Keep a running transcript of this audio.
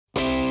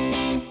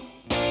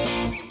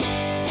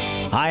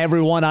Hi,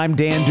 everyone. I'm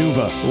Dan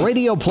Duva,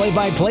 radio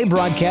play-by-play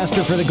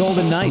broadcaster for the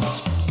Golden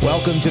Knights.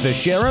 Welcome to the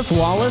Sheriff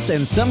Lawless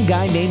and Some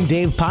Guy Named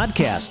Dave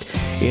podcast.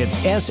 It's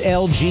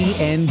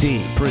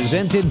SLGND,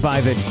 presented by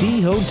the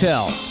D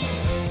Hotel.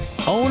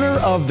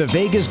 Owner of the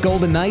Vegas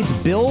Golden Knights,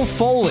 Bill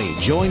Foley,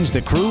 joins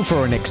the crew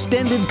for an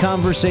extended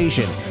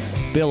conversation.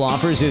 Bill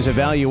offers his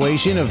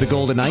evaluation of the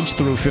Golden Knights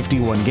through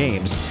 51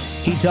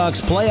 games. He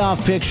talks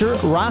playoff picture,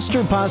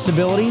 roster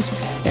possibilities,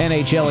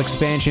 NHL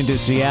expansion to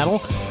Seattle,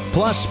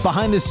 plus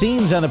behind the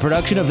scenes on the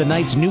production of the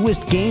Knights'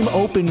 newest game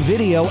open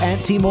video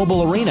at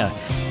T-Mobile Arena,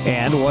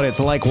 and what it's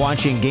like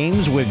watching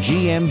games with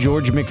GM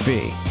George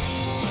McPhee.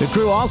 The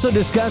crew also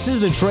discusses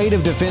the trade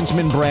of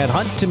defenseman Brad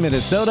Hunt to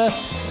Minnesota,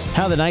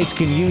 how the Knights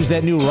can use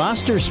that new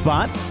roster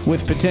spot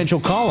with potential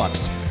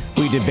call-ups.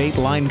 We debate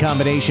line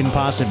combination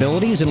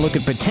possibilities and look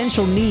at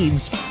potential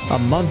needs a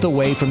month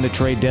away from the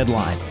trade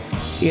deadline.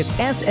 It's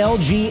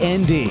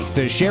SLGND,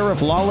 the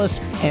Sheriff Lawless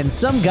and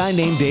Some Guy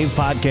Named Dave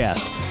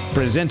podcast,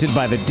 presented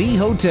by the D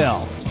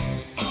Hotel.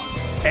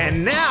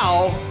 And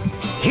now,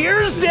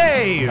 here's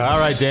Dave. All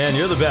right, Dan,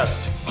 you're the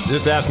best.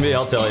 Just ask me,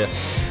 I'll tell you.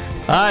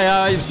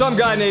 Hi, Some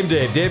Guy Named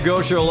Dave. Dave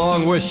Gosher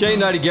along with Shane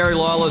Knighty, Gary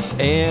Lawless,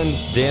 and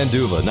Dan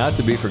Duva. Not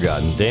to be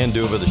forgotten. Dan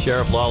Duva, the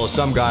Sheriff Lawless,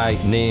 Some Guy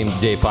Named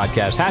Dave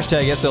podcast.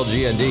 Hashtag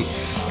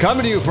SLGND.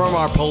 Coming to you from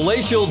our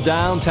palatial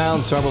downtown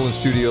Summerlin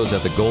studios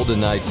at the Golden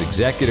Knights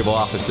executive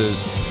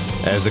offices.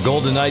 As the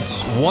Golden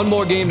Knights, one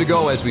more game to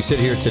go as we sit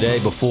here today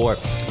before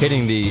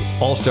hitting the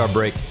All-Star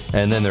break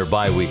and then their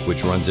bye week,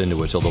 which runs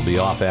into it. So they'll be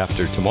off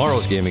after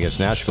tomorrow's game against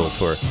Nashville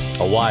for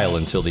a while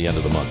until the end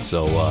of the month.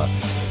 So,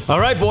 all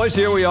right, boys,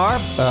 here we are.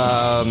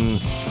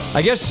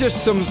 I guess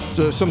just some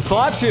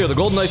thoughts here. The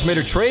Golden Knights made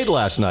a trade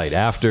last night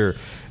after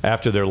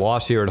their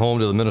loss here at home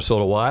to the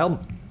Minnesota Wild.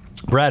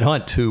 Brad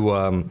Hunt, who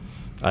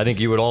I think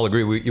you would all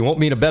agree, you won't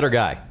meet a better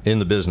guy in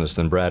the business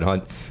than Brad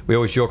Hunt. We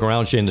always joke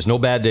around, Shane, there's no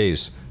bad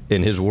days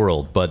in his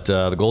world. But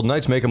the Golden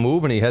Knights make a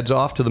move, and he heads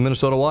off to the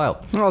Minnesota Wild.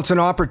 Well, it's an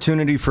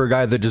opportunity for a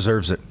guy that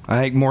deserves it. I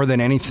think more than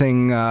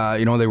anything,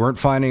 they weren't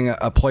finding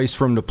a place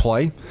for him to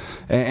play.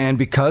 And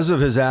because of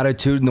his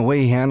attitude and the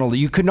way he handled it,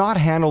 you could not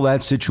handle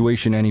that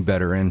situation any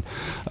better. And,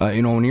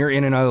 when you're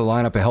in and out of the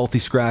lineup, a healthy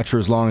scratcher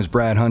as long as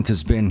Brad Hunt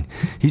has been,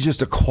 he's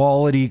just a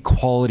quality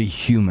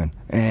human.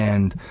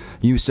 And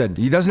you said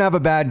he doesn't have a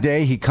bad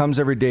day. He comes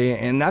every day,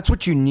 and that's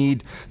what you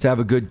need to have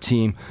a good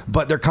team.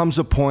 But there comes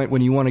a point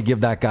when you want to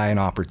give that guy an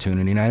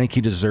opportunity, and I think he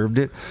deserved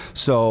it.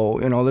 So,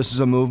 this is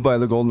a move by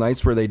the Golden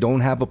Knights where they don't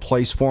have a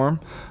place for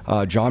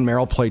him. John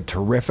Merrill played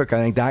terrific. I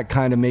think that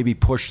kind of maybe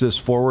pushed this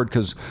forward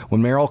because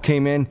when Merrill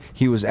came in,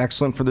 he was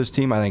excellent for this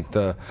team. I think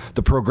the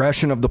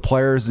progression of the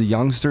players, the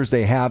youngsters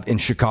they have in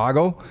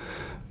Chicago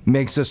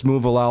makes this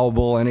move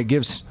allowable, and it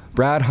gives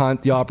Brad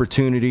Hunt the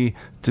opportunity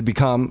to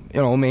become,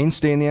 a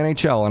mainstay in the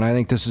NHL, and I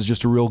think this is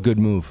just a real good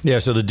move. Yeah,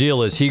 so the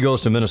deal is he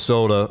goes to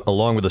Minnesota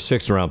along with a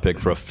 6th-round pick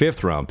for a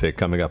 5th-round pick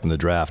coming up in the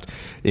draft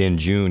in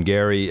June.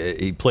 Gary,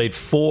 he played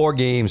 4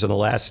 games in the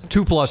last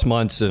 2+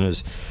 months, and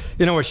as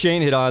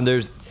Shane hit on,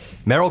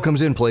 Merrill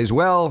comes in, plays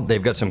well.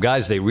 They've got some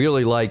guys they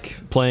really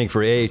like playing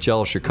for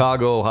AHL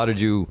Chicago. How did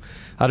you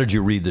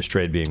read this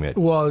trade being made?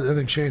 Well, I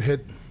think Shane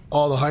hit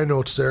all the high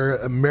notes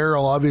there.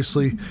 Merrill,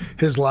 obviously,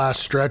 his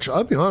last stretch.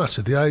 I'll be honest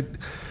with you, I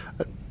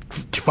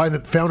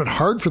found it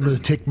hard for them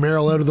to take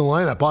Merrill out of the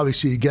lineup.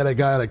 Obviously, you get a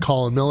guy like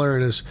Colin Miller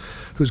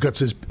who's got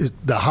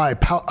the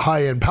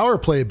high-end power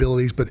play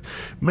abilities, but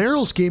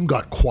Merrill's game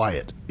got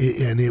quiet,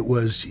 and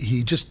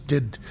he just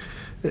did.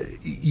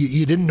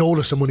 You didn't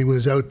notice him when he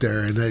was out there,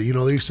 and they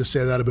used to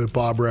say that about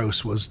Bob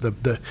Rouse was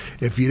the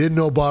if you didn't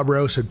know Bob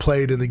Rouse had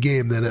played in the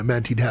game, then it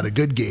meant he'd had a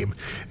good game,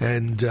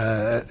 and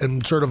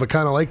sort of a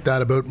kind of like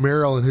that about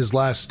Merrill in his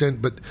last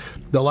stint. But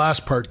the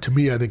last part to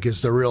me, I think,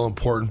 is the real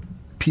important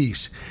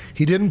piece.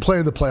 He didn't play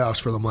in the playoffs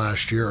for them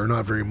last year, or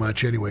not very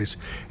much, anyways.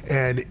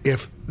 And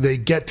if they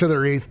get to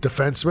their 8th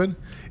defenseman,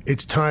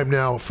 it's time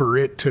now for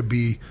it to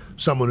be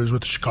someone who's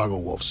with the Chicago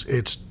Wolves.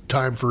 It's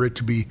time for it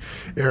to be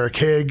Eric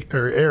Haig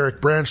or Eric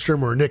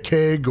Brandstrom or Nick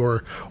Haig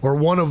or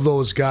one of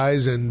those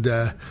guys. And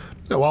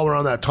while we're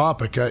on that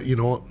topic, I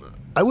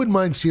wouldn't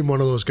mind seeing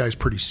one of those guys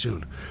pretty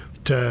soon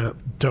to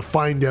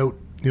find out,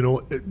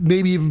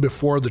 maybe even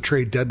before the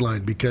trade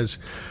deadline, because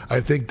I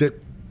think that,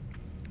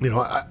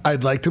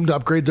 I'd like them to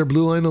upgrade their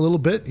blue line a little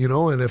bit,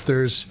 and if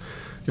there's,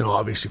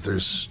 obviously if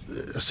there's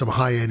some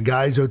high-end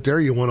guys out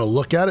there, you want to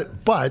look at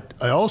it. But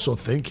I also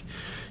think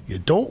you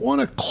don't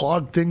want to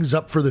clog things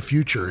up for the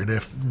future. And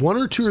if one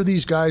or two of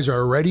these guys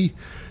are ready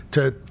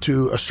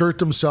to assert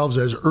themselves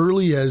as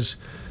early as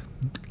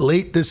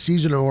late this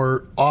season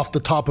or off the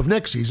top of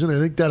next season, I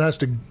think that has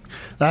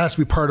to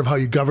be part of how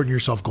you govern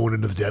yourself going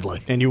into the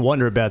deadline. And you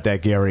wonder about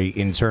that, Gary,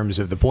 in terms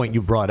of the point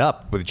you brought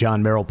up with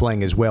John Merrill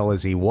playing as well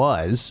as he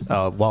was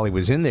while he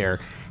was in there.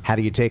 How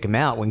do you take him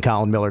out when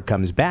Colin Miller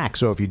comes back?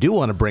 So if you do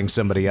want to bring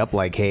somebody up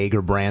like Haig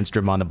or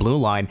Brandstrom on the blue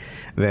line,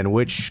 then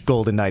which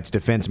Golden Knights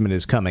defenseman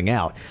is coming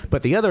out?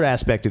 But the other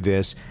aspect of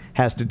this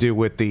has to do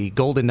with the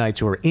Golden Knights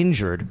who are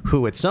injured,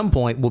 who at some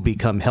point will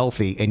become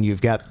healthy, and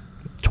you've got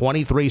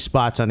 23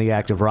 spots on the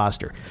active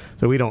roster.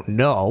 So we don't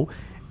know.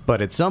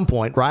 But at some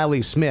point,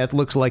 Riley Smith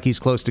looks like he's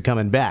close to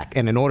coming back.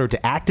 And in order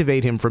to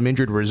activate him from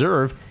injured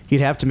reserve,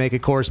 you'd have to make a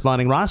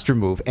corresponding roster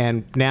move.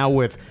 And now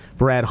with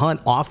Brad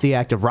Hunt off the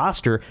active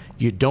roster,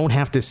 you don't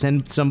have to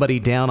send somebody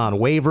down on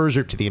waivers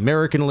or to the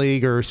American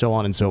League or so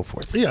on and so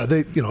forth. Yeah,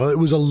 it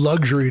was a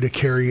luxury to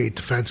carry 8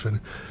 defensemen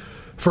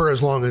for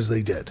as long as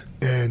they did.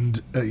 And,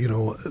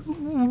 Valentin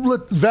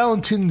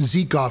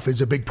Zykov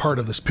is a big part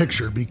of this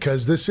picture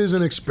because this is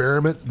an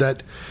experiment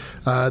that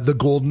the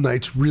Golden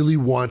Knights really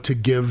want to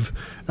give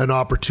an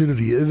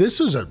opportunity.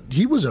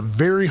 He was a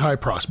very high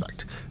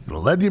prospect.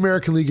 Led the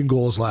American League in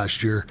goals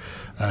last year,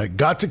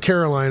 got to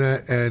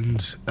Carolina,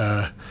 and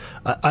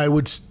I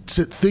would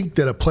think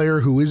that a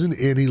player who isn't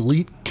in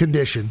elite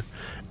condition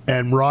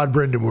and Rod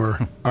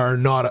Brind'Amour are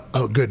not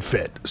a good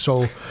fit.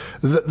 So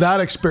that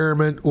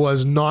experiment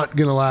was not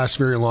going to last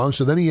very long.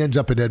 So then he ends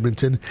up in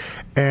Edmonton,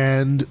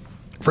 and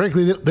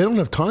frankly, they don't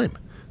have time.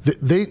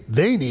 They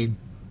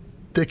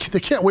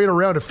can't wait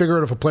around to figure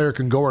out if a player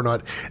can go or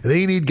not.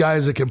 They need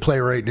guys that can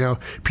play right now.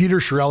 Peter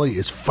Chiarelli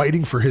is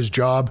fighting for his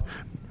job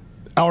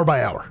hour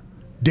by hour,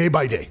 day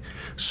by day.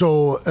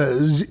 So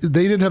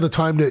they didn't have the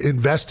time to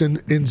invest in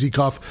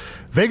Zykov.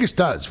 Vegas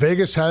does.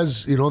 Vegas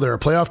has, they're a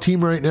playoff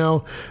team right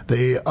now.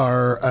 They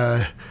are,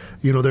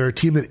 they're a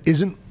team that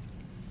isn't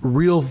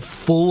real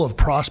full of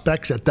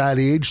prospects at that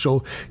age.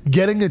 So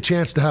getting a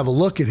chance to have a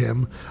look at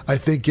him, I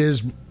think,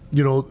 is,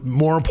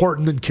 more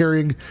important than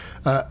carrying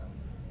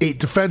 8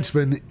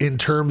 defensemen in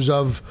terms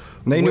of...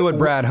 They knew what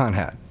Brad Hunt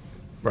had.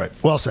 Right.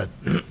 Well said.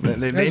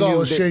 As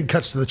always, Shane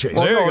cuts to the chase.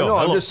 There you go. No,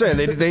 I'm just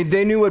saying,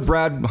 they knew what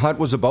Brad Hunt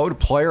was about, a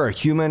player, a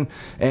human,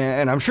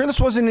 and I'm sure this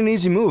wasn't an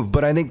easy move,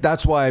 but I think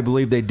that's why I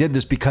believe they did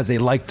this, because they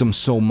liked him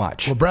so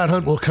much. Well, Brad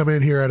Hunt will come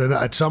in here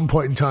at some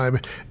point in time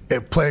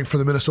playing for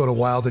the Minnesota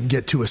Wild and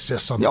get 2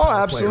 assists on the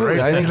power absolutely.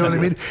 play, right? You know what I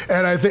mean?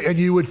 And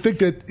you would think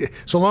that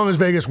so long as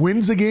Vegas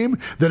wins the game,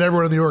 that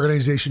everyone in the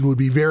organization would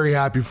be very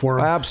happy for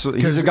him.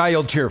 Absolutely. He's a guy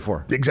you'll cheer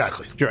for.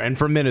 Exactly. Sure, and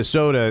for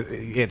Minnesota,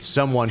 it's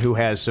someone who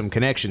has some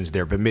connections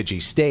there, Bemidji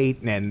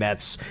State, and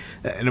that's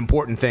an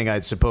important thing,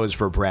 I'd suppose,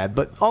 for Brad,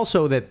 but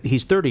also that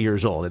he's 30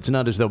 years old. It's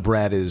not as though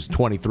Brad is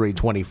 23,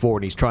 24,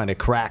 and he's trying to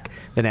crack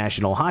the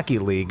National Hockey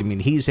League. I mean,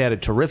 he's had a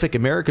terrific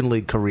American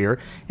League career,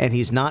 and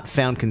he's not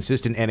found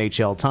consistent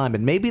NHL time,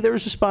 and maybe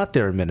there's a spot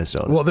there in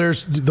Minnesota. Well,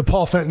 there's the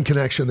Paul Fenton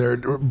connection there.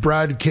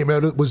 Brad came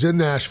out, was in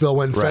Nashville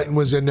when Fenton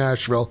was in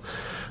Nashville.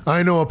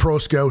 I know a pro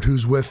scout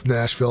who's with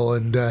Nashville,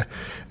 and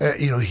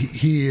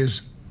he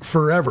is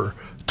forever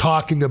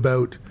talking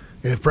about,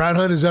 if Brad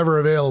Hunt is ever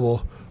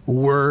available,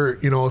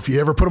 if you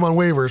ever put him on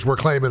waivers, we're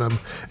claiming him,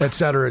 et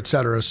cetera, et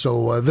cetera.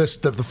 So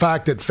the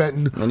fact that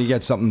Fenton and you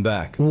get something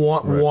back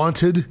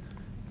wanted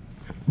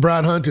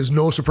Brad Hunt is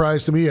no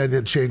surprise to me.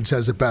 And Shane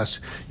says it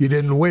best. You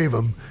didn't waive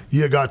him.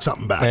 You got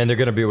something back. And they're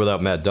going to be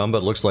without Matt Dumba,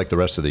 it looks like, the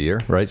rest of the year,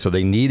 right? So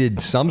they needed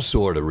some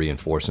sort of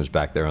reinforcements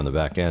back there on the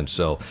back end.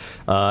 So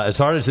as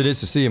hard as it is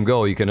to see him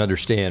go, you can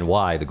understand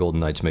why the Golden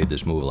Knights made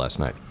this move last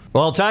night.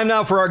 Well, time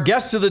now for our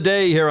guest of the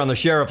day here on the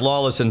Sheriff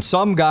Lawless and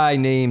Some Guy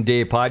Named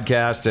Dave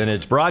podcast, and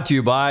it's brought to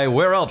you by,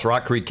 where else?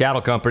 Rock Creek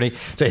Cattle Company.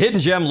 It's a hidden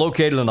gem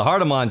located in the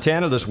heart of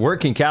Montana. This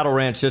working cattle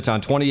ranch sits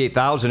on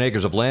 28,000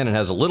 acres of land and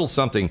has a little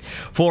something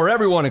for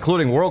everyone,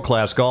 including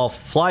world-class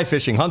golf, fly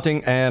fishing,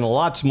 hunting, and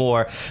lots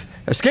more.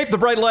 Escape the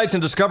bright lights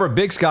and discover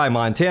Big Sky,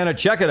 Montana.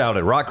 Check it out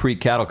at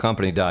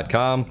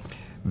rockcreekcattlecompany.com.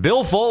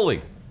 Bill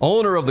Foley,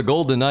 owner of the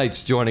Golden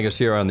Knights, joining us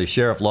here on the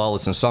Sheriff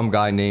Lawless and Some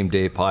Guy Named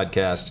Dave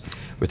podcast.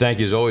 We thank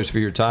you as always for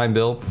your time,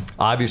 Bill.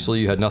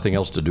 Obviously, you had nothing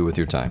else to do with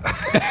your time.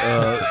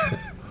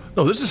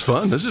 No, this is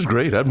fun. This is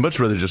great. I'd much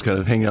rather just kind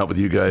of hang out with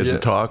you guys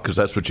and talk, because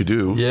that's what you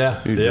do.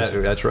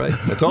 That's right.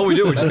 That's all we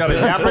do. We just got to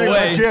yap away.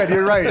 That's it.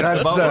 You're right. That's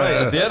about right.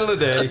 At the end of the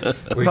day,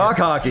 talk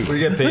hockey. We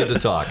get paid to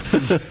talk.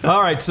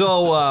 All right.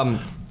 So,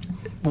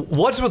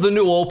 what's with the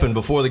new Open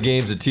before the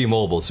games at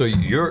T-Mobile? So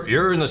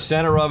you're in the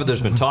center of it.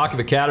 There's been talk of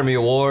Academy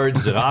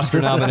Awards and Oscar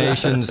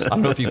nominations. I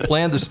don't know if you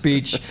planned the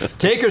speech.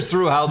 Take us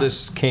through how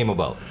this came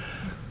about.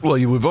 Well,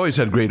 we've always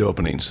had great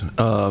openings,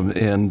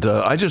 and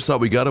I just thought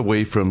we got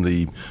away from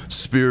the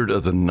spirit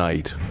of the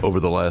night over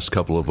the last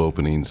couple of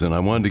openings, and I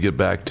wanted to get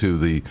back to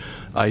the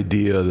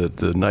idea that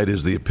the night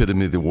is the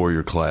epitome of the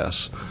warrior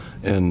class.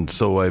 And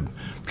so I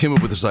came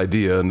up with this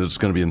idea, and it's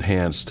going to be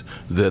enhanced,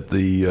 that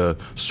the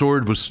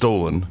sword was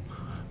stolen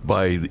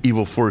by the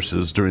evil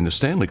forces during the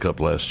Stanley Cup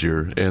last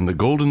year, and the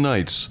Golden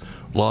Knights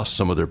lost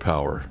some of their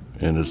power.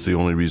 And it's the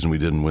only reason we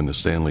didn't win the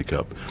Stanley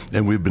Cup.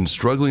 And we've been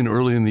struggling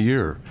early in the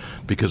year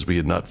because we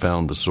had not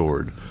found the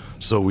sword.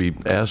 So we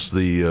asked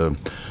the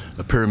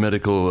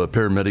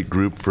paramedic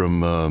group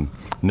from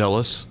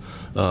Nellis,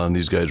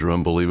 these guys are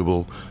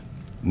unbelievable,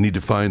 need to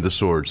find the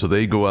sword. So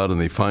they go out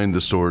and they find the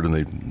sword, and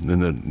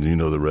then you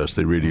know the rest.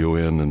 They radio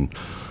in, and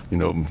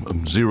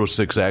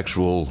 06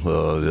 actual,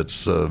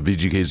 it's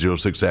VGK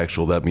 06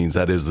 actual. That means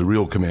that is the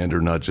real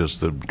commander, not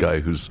just the guy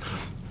who's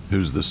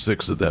the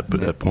sixth at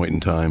that point in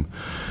time.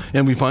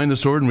 And we find the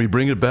sword and we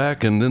bring it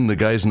back, and then the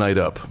guys night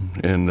up.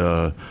 And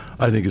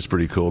I think it's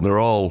pretty cool. And they're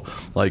all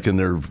like in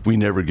their we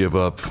never give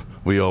up,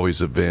 We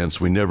always advance.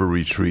 We never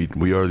retreat.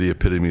 We are the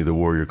epitome of the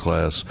warrior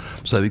class.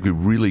 So I think we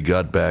really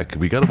got back.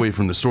 We got away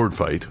from the sword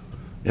fight,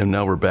 and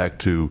now we're back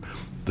to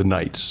the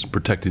knights,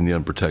 protecting the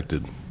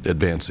unprotected,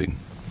 advancing.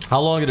 How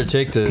long did it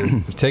take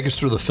to take us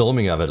through the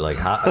filming of it? Like,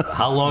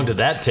 how long did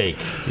that take?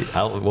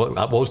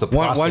 What was the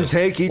process? One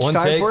take each time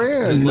take? for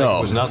you? It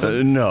was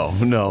nothing?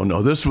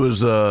 No. This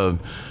was,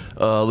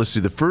 let's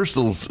see, the first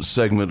little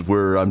segment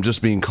where I'm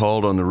just being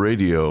called on the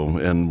radio,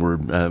 and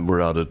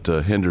we're out at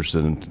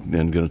Henderson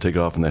and going to take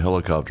off in the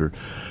helicopter.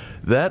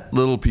 That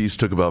little piece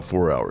took about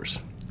 4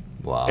 hours.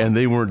 Wow. And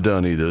they weren't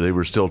done either. They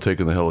were still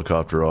taking the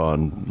helicopter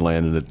on,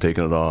 landing it,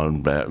 taking it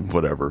on,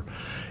 whatever.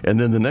 And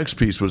then the next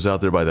piece was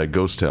out there by that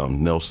ghost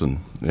town, Nelson.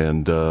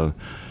 And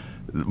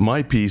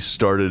my piece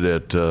started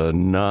at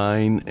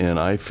 9, and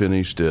I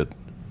finished at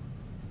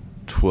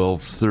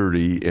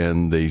 12:30,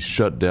 and they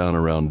shut down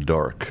around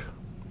dark.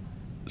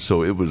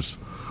 So it was...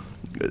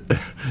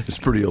 It's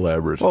pretty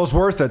elaborate. Well, it's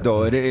worth it,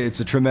 though. It's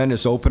a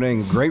tremendous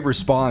opening. Great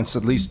response.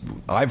 At least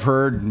I've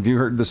heard. Have you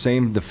heard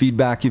the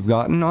feedback you've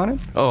gotten on it?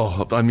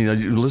 Oh, I mean, I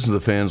listened to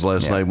the fans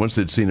last night. Once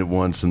they'd seen it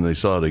once and they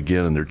saw it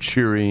again, and they're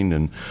cheering.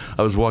 And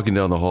I was walking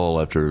down the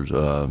hall after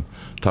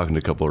talking to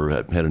a couple who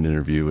had an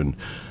interview, and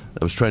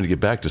I was trying to get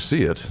back to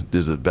see it.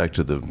 Back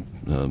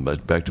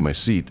to my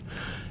seat,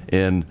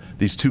 and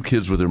these two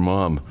kids with their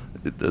mom.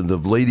 The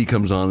lady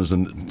comes on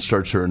and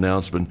starts her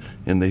announcement,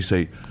 and they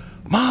say,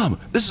 "Mom,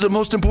 this is the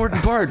most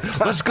important part.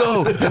 Let's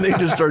go!" And they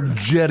just start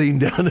jetting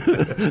down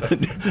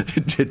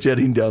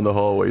the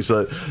hallway.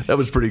 So that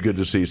was pretty good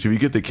to see. So if you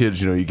get the kids,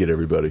 you get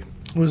everybody.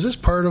 Was this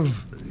part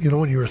of,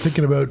 when you were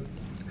thinking about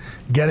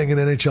getting an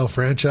NHL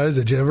franchise,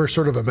 did you ever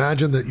sort of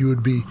imagine that you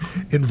would be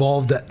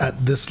involved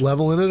at this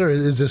level in it? Or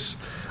is this,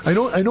 I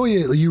know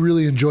you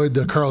really enjoyed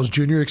the Carl's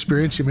Jr.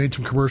 experience. You made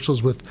some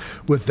commercials with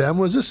them.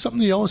 Was this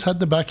something you always had in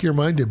the back of your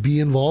mind, to be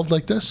involved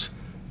like this?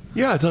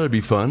 Yeah, I thought it'd be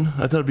fun.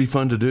 I thought it'd be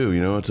fun to do.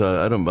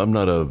 I'm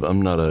not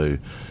a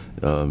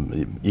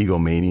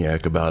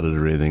egomaniac about it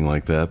or anything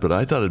like that. But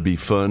I thought it'd be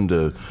fun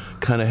to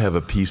kind of have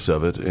a piece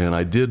of it. And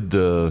I did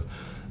when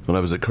I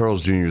was at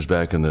Carl's Jr.'s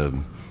back in the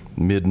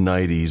mid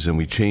 '90s, and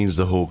we changed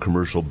the whole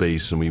commercial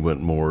base, and we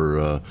went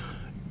more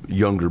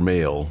younger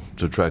male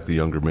to attract the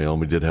younger male.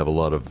 And we did have a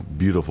lot of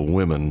beautiful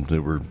women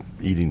that were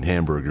eating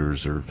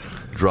hamburgers or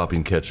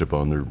dropping ketchup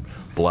on their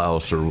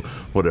blouse or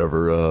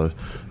whatever,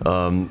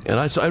 and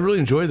I really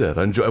enjoyed that.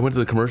 I went to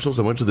the commercials.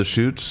 I went to the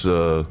shoots.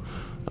 I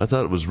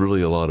thought it was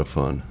really a lot of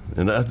fun,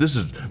 and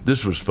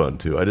this was fun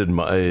too.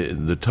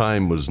 The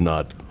time was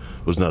not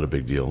a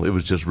big deal. It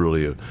was just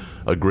really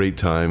a great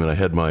time, and I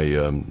had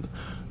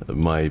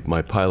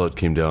my pilot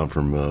came down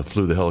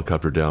flew the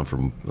helicopter down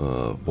from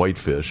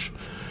Whitefish,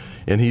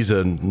 and he's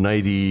a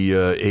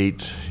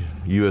 '98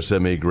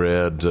 USMA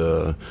grad.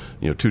 2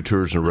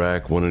 tours in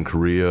Iraq, 1 in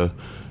Korea.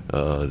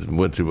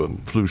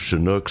 Flew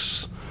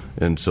Chinooks,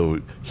 and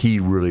so he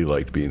really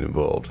liked being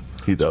involved.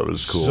 He thought it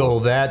was cool. So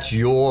that's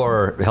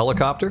your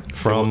helicopter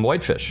from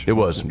Whitefish. It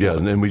was, yeah,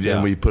 and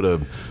we put a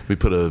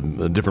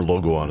different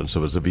logo on it,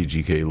 so it's a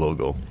VGK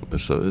logo.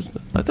 So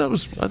I thought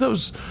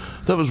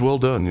it was well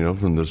done.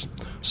 From the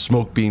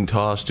smoke being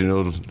tossed,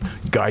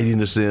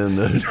 guiding us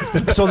in.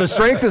 So the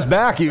strength is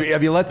back.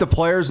 Have you let the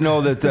players know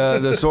that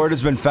the sword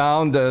has been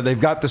found? They've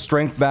got the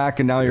strength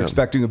back, and now you're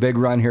expecting a big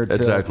run here to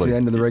the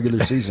end of the regular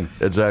season.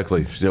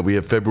 Exactly. We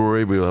have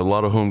February. We have a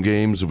lot of home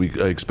games.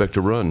 I expect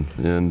to run,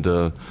 and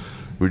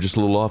we were just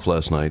a little off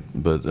last night,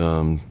 but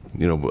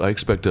I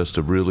expect us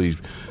to really.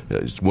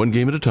 It's one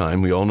game at a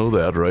time. We all know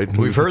that, right?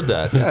 We've heard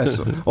that. Yes.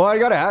 Well, I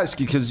got to ask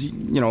you because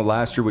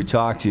last year we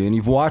talked to you, and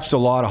you've watched a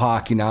lot of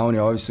hockey now, and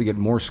you obviously get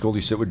more schooled.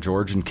 You sit with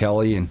George and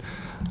Kelly, and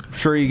I'm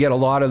sure you get a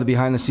lot of the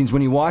behind the scenes.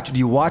 When you watch it, do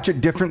you watch it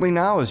differently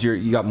now?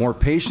 You got more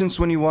patience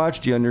when you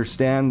watch? Do you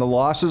understand the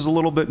losses a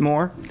little bit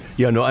more?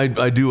 Yeah, no,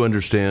 I do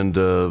understand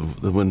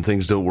when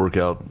things don't work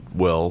out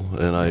well,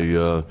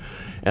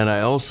 and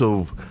I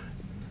also.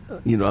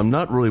 I'm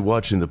not really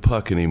watching the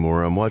puck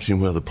anymore. I'm watching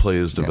how the play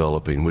is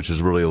developing, which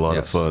is really a lot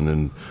of fun.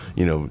 And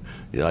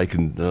I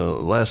can.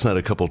 Last night,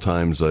 a couple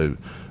times, I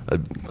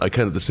kind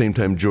of at the same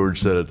time George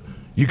said it.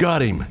 You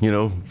got him. We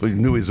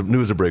knew it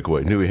was a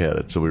breakaway. Knew he had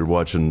it. So we were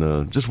watching,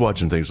 just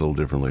watching things a little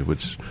differently,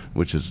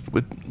 which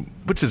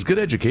is good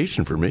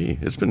education for me.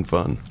 It's been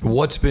fun.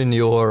 What's been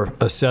your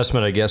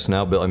assessment, I guess,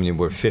 now, Bill? I mean,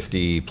 we're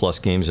 50-plus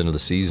games into the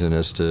season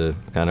as to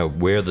kind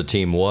of where the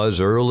team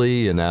was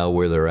early and now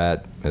where they're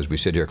at as we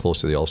sit here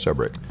close to the All-Star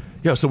break.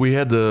 Yeah, so we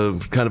had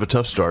kind of a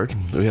tough start.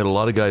 We had a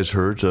lot of guys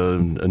hurt.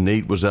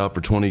 Nate was out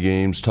for 20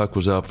 games. Tuck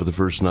was out for the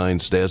first 9.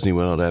 Stasny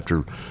went out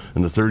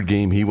in the third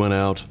game. He went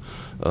out.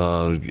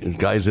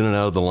 Guys in and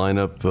out of the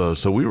lineup.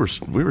 So we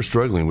were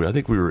struggling. I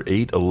think we were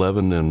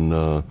 8-11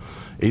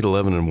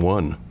 and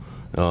 1.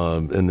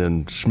 And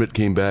then Schmidt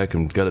came back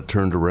and got it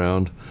turned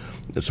around.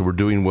 And so we're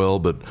doing well,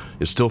 but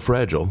it's still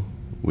fragile.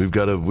 We've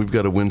got to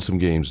win some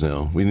games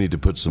now. We need to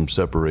put some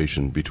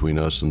separation between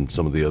us and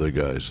some of the other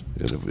guys.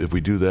 And if we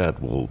do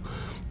that,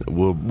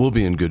 we'll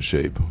be in good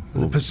shape.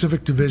 The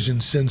Pacific Division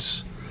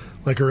since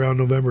around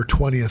November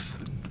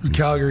 20th,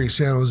 Calgary,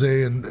 San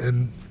Jose,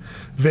 and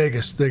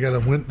Vegas, they got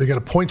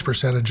a points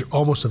percentage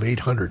almost of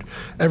 800.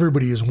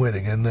 Everybody is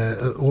winning, and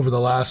over the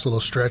last little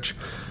stretch,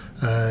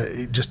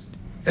 just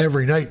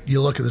every night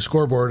you look at the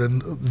scoreboard,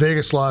 and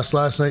Vegas lost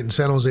last night, and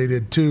San Jose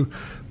did too,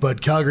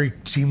 but Calgary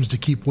seems to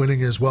keep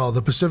winning as well.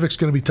 The Pacific's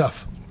going to be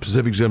tough.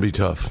 Pacific's going to be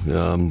tough. We're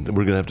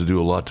going to have to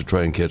do a lot to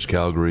try and catch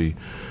Calgary.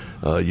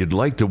 You'd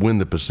like to win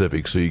the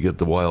Pacific so you get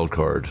the wild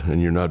card,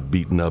 and you're not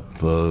beating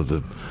up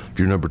if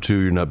you're number 2,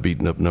 you're not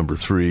beating up number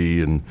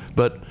 3,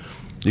 but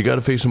you got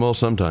to face them all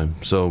sometime.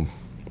 So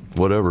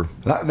whatever.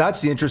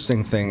 That's the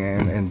interesting thing,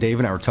 and Dave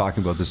and I were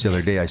talking about this the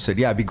other day. I said,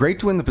 yeah, it'd be great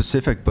to win the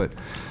Pacific, but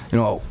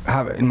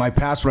in my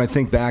past, when I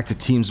think back to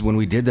teams when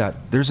we did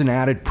that, there's an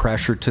added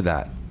pressure to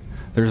that.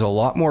 There's a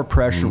lot more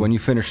pressure when you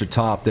finish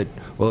atop that,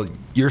 well,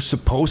 you're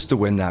supposed to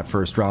win that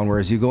first round,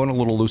 whereas you go in a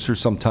little looser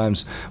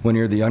sometimes when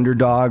you're the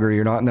underdog or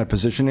you're not in that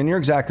position, and you're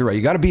exactly right.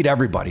 You got to beat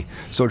everybody,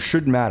 so it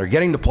shouldn't matter.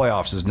 Getting to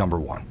playoffs is number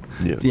one.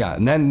 Yeah,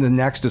 and then the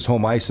next is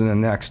home ice, and the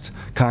next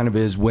kind of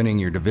is winning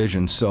your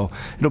division. So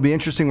it'll be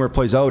interesting where it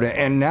plays out.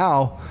 And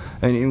now,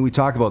 and we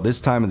talk about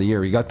this time of the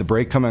year, you got the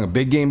break coming, a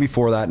big game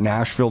before that,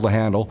 Nashville to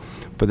handle.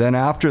 But then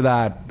after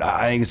that,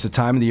 I think it's the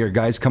time of the year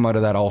guys come out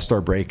of that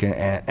All-Star break,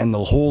 and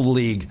the whole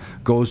league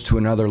goes to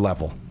another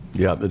level.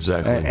 Yeah,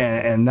 exactly.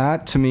 And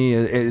that, to me,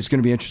 is going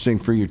to be interesting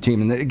for your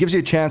team. And it gives you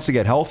a chance to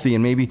get healthy,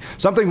 and maybe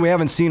something we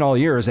haven't seen all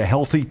year is a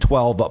healthy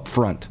 12 up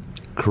front.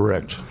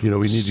 Correct. We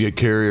need to get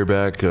Carrier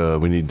back.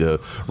 We need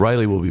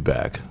Riley will be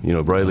back.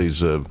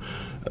 Riley's.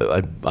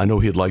 I know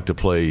he'd like to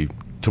play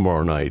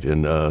tomorrow night,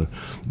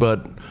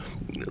 but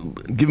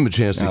give him a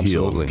chance to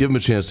heal. Give him a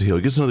chance to heal.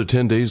 He gets another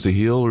 10 days to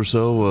heal or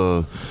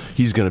so.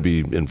 He's going to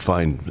be in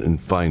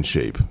fine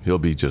shape. He'll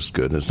be just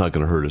good, and it's not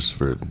going to hurt us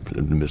for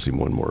missing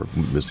one more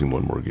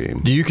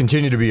game. Do you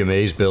continue to be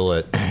amazed,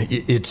 Bill?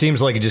 It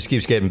seems like it just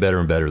keeps getting better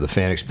and better. The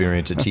fan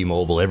experience at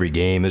T-Mobile, every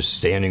game is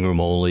standing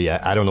room only.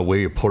 I don't know where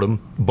you put them,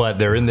 but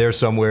they're in there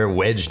somewhere,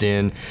 wedged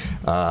in.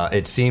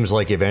 It seems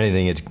like, if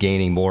anything, it's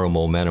gaining more and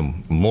more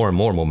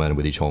momentum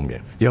with each home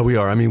game. Yeah, we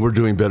are. I mean, we're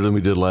doing better than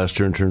we did last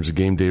year in terms of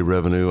game day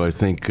revenue. I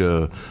think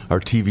our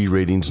TV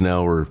ratings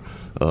now are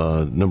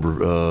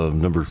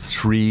number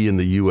 3 in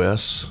the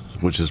U.S.,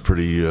 which is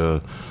pretty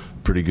good.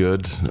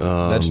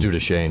 That's due to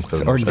Shane.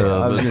 I was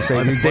going to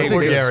say,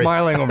 Dave's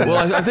smiling over there.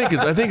 Well, I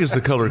think it's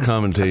the color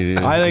commentating.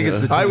 I think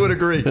it's the team. I would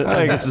agree. I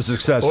think it's the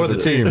success of the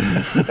team.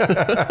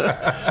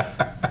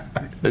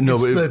 No,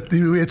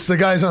 it's the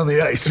guys on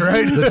the ice,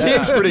 right? The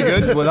team's pretty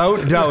good.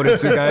 Without doubt,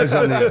 it's the guys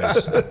on the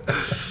ice.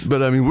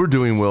 But, I mean, we're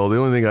doing well. The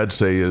only thing I'd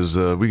say is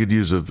we could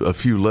use a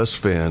few less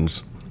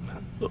fans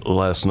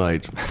last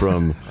night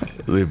and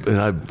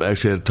I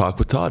actually had a talk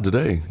with Todd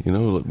today.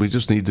 We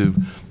just need to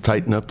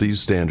tighten up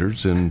these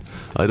standards, and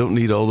I don't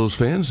need all those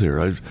fans here.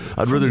 I'd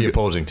rather the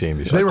opposing team.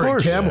 They were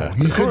in camo.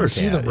 You couldn't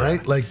see them,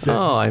 right?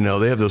 I know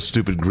they have those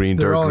stupid green,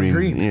 they're dark all green.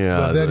 green. Yeah,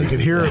 but then you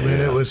could hear them,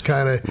 and it was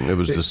kind of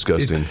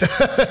disgusting,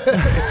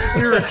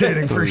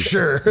 irritating for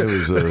sure. It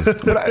was.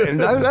 But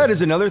that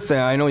is another thing.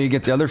 I know you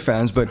get the other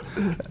fans, but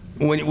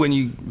when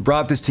you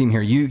brought this team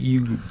here,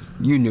 you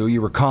knew,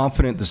 you were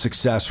confident the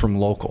success from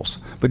locals.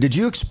 But did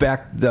you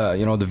expect the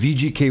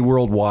VGK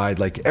worldwide,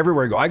 like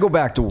everywhere I go? I go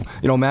back to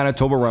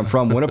Manitoba, where I'm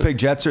from. Winnipeg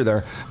Jets are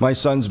there. My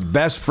son's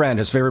best friend,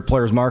 his favorite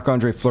player is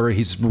Marc-Andre Fleury.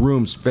 He's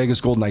rooms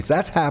Vegas Golden Knights.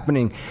 That's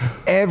happening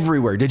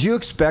everywhere. Did you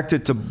expect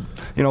it to,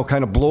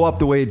 kind of blow up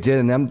the way it did,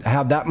 and then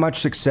have that much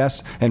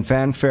success and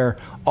fanfare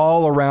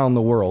all around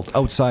the world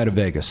outside of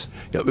Vegas?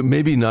 Yeah, but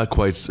maybe not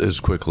quite as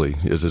quickly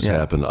as it's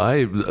happened.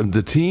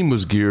 The team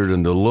was geared,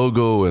 and the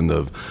logo and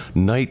the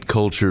night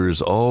culture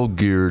is all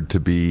geared to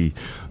be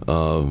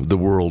the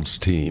world's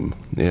team,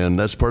 and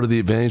that's part of the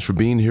advantage for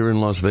being here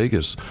in Las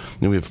Vegas.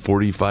 We have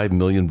 45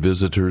 million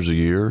visitors a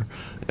year.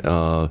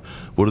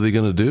 What are they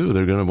going to do?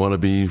 They're going to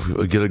want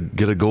to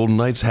get a Golden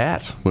Knights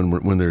hat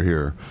when they're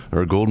here,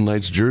 or a Golden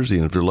Knights jersey,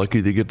 and if they're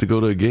lucky, they get to go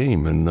to a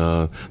game, and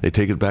they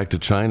take it back to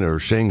China or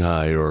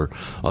Shanghai or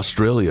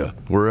Australia,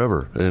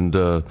 wherever. And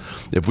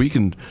if we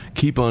can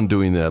keep on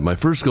doing that, my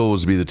first goal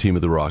was to be the team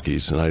of the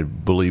Rockies, and I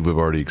believe we've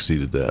already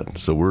exceeded that.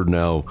 So we're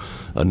now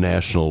an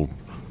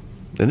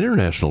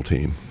international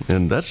team,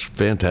 and that's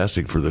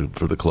fantastic for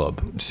the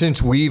club.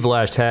 Since we've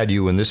last had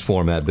you in this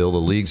format, Bill, the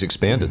league's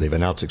expanded. They've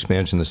announced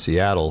expansion to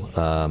Seattle.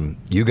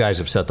 You guys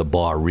have set the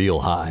bar real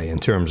high in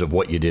terms of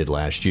what you did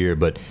last year,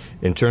 but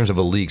in terms of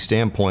a league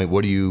standpoint,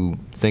 what do you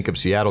think of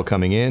Seattle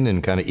coming in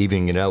and kind of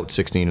evening it out,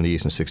 16 in the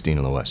East and 16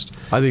 in the West?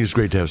 I think it's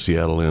great to have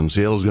Seattle in.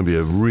 Seattle's going to be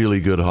a really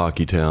good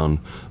hockey town.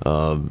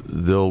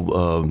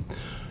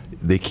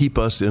 They keep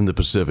us in the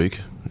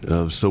Pacific,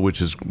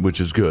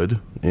 which is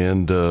good,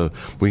 and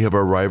we have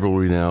our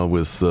rivalry now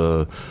with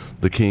the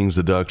Kings,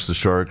 the Ducks, the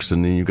Sharks,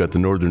 and then you've got the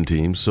Northern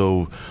team.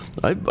 So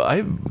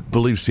I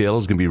believe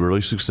Seattle's going to be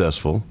really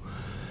successful.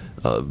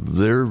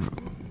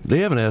 They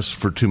haven't asked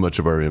for too much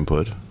of our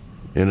input,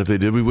 and if they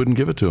did, we wouldn't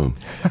give it to them.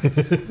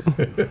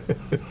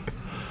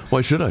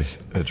 Why should I?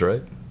 That's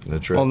right.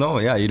 Well, no,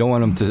 yeah, you don't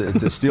want them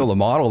to steal the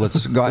model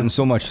that's gotten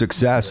so much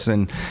success,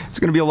 and it's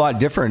going to be a lot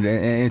different.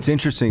 And it's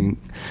interesting.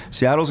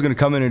 Seattle's going to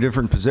come in a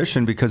different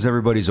position because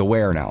everybody's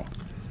aware now.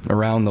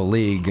 around the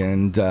league,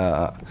 and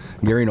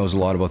Gary knows a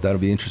lot about that.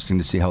 It'll be interesting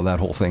to see how that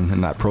whole thing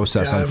and that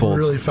process unfolds. I'm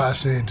really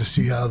fascinated to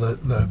see how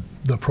the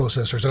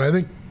processors, and I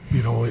think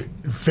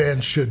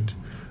fans should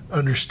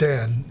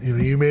understand.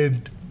 You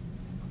made.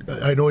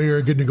 I know you're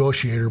a good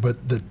negotiator,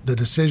 but the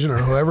decision, or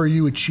however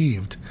you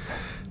achieved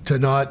to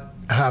not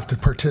have to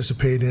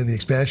participate in the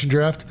expansion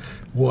draft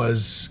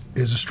is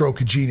a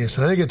stroke of genius.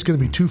 And I think it's going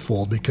to be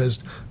twofold,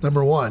 because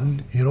number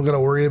one, you don't got to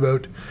worry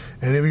about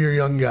any of your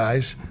young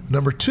guys.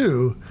 Number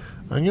two,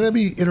 I'm going to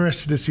be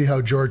interested to see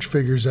how George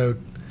figures out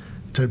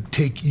to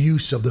take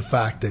use of the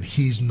fact that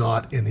he's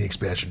not in the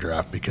expansion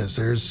draft, because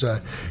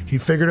he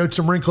figured out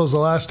some wrinkles the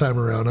last time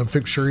around.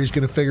 I'm sure he's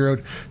going to figure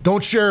out.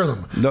 Don't share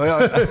them. No,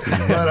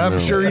 but I'm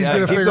sure he's going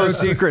to figure out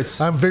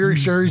secrets. I'm very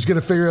sure he's going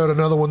to figure out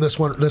another one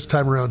this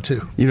time around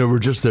too. We're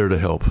just there to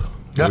help.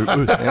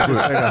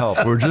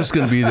 We're just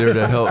going to be there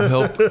to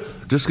help.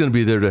 Just going to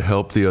be there to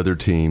help the other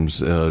teams,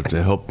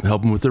 to help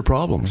them with their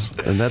problems,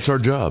 and that's our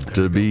job.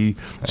 To be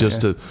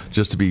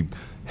to be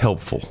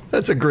helpful.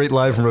 That's a great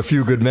line from A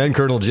Few Good Men,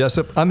 Colonel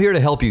Jessup. I'm here to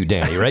help you,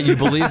 Danny, right? You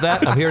believe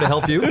that? I'm here to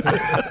help you?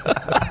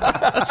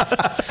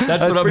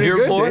 That's what I'm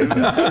here for?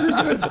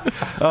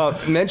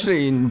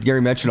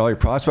 Gary mentioned all your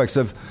prospects.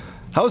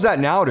 How's that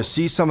now to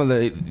see some of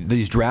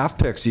these draft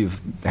picks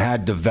you've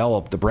had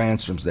develop, the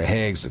Branstroms, the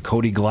Hags, the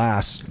Cody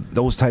Glass,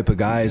 those type of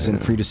guys, and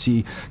for you to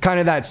see kind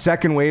of that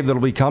second wave that'll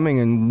be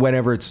coming, and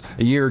whenever it's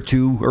a year or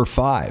 2 or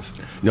 5?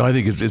 I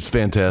think it's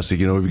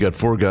fantastic. We've got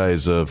 4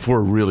 guys,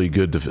 4 really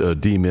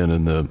good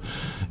D-men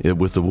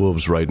with the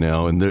Wolves right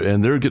now, and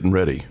they're getting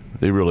ready.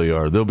 They really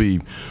are. They'll be,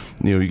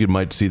 you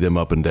might see them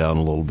up and down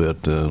a little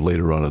bit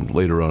later on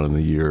in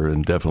the year,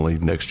 and definitely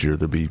next year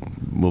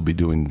we'll be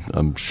doing.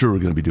 I'm sure we're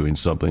going to be doing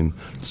something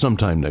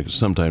sometime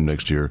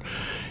next year.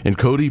 And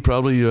Cody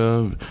probably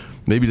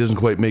maybe doesn't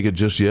quite make it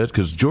just yet,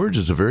 because George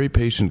is a very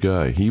patient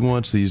guy. He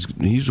wants his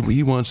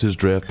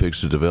draft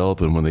picks to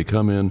develop, and when they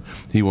come in,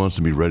 he wants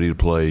to be ready to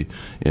play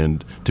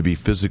and to be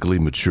physically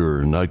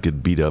mature and not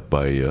get beat up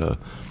by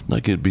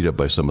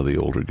some of the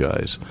older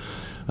guys.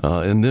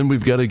 And then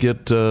we've got to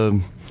get.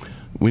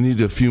 We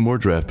need a few more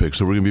draft picks,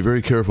 so we're going to be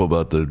very careful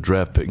about the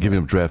draft pick, giving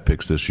up draft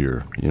picks this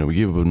year. We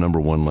gave up a number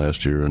 1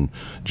 last year, and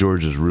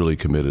George is really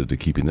committed to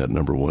keeping that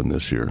number 1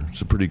 this year.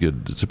 It's a pretty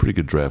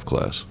good draft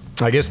class.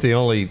 I guess the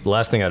only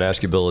last thing I'd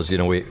ask you, Bill, is I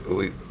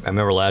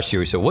remember last year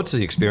we said, what's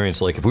the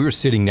experience like if we were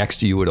sitting next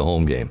to you at a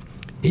home game?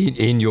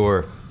 In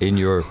your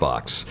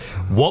box,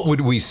 what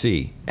would we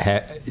see?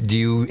 Do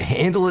you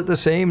handle it the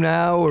same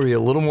now, or are you a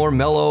little more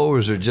mellow, or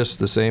is it just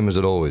the same as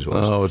it always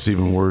was? Oh, it's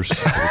even worse.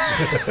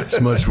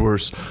 It's much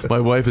worse. My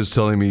wife is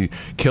telling me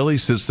Kelly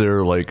sits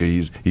there like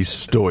he's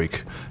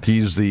stoic.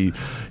 He's the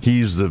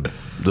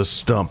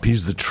stump.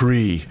 He's the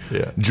tree.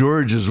 Yeah.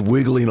 George is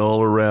wiggling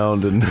all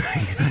around and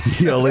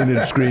yelling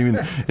and screaming.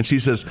 And she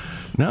says,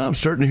 "Now I'm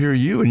starting to hear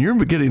you, and you're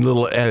getting a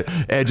little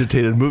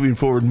agitated, moving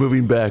forward,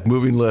 moving back,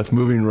 moving left,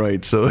 moving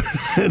right." So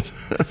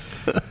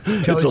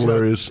it's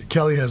hilarious.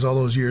 Kelly has all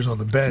those years on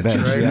the bench,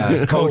 right? Yeah,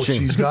 he's coaching.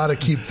 He's got to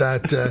keep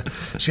that.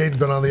 Shane's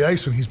been on the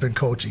ice when he's been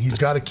coaching. He's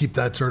got to keep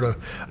that sort of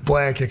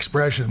blank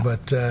expression.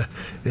 But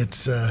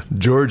it's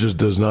George's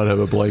does not have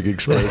a blank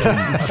expression.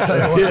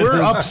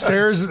 We're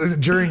upstairs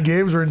during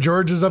games when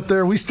George is up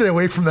there. We stay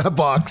away from that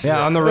box.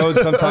 Yeah, on the road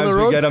sometimes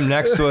we get him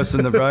next to us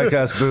in the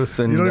broadcast booth,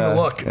 and you don't even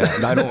look.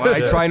 I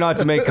try not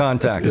to make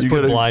contact. Just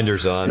put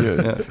blinders on.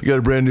 Yeah. You got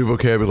a brand new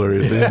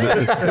vocabulary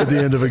at the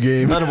end of a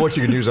game. None of what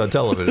you can use on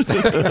television.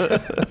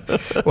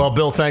 Well,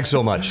 Bill, thanks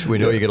so much. We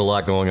know you get a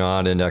lot going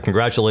on, and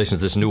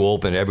congratulations. This new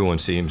Open, everyone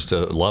seems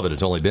to love it.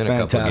 It's only been a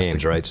couple of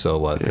games, right?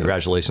 So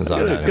congratulations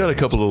on that. Got a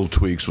couple little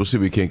tweaks. We'll see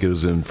if we can't get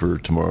us in for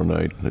tomorrow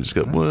night. I just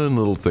got one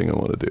little thing I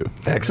want to do.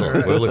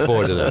 Excellent. We look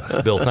forward to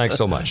that. Bill, thanks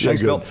so much.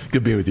 Thanks, Bill.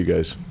 Good being with you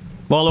guys.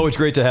 Well, always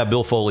great to have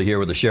Bill Foley here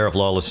with the Sheriff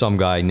Lawless Some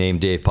Guy Named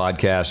Dave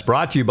podcast,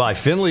 brought to you by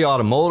Findlay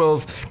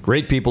Automotive.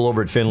 Great people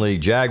over at Findlay,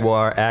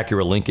 Jaguar,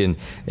 Acura, Lincoln,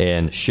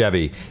 and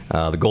Chevy.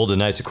 The Golden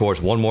Knights, of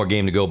course, one more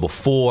game to go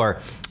before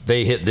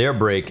they hit their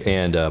break,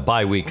 and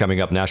bye week coming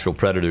up. Nashville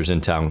Predators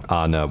in town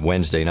on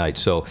Wednesday night.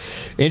 So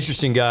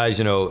interesting,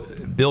 guys.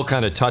 Bill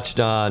kind of touched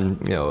on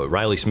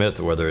Riley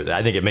Smith. Whether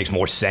I think it makes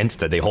more sense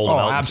that they hold him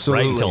out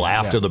right until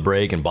after the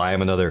break and buy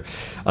him another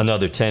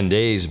 10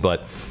 days.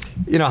 But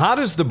how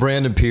does the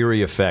Brandon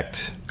Pirri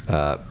effect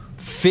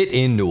fit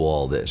into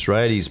all this?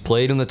 Right, he's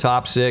played in the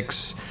top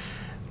 6.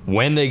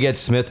 When they get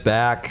Smith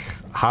back,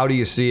 how do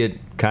you see it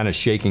kind of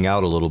shaking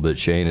out a little bit,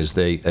 Shane, as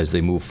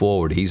they move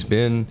forward? He's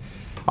been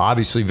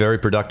obviously very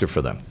productive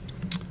for them.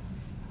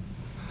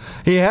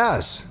 He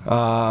has.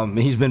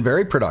 He's been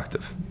very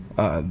productive.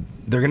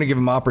 They're going to give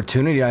him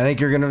opportunity. I think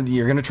you're going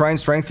to try and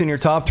strengthen your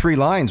top 3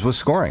 lines with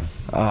scoring.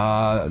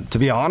 To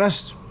be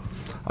honest,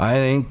 I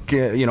think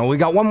we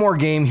got one more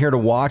game here to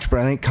watch, but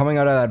I think coming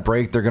out of that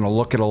break, they're going to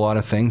look at a lot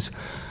of things.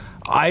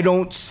 I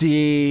don't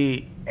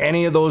see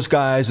any of those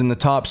guys in the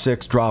top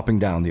 6 dropping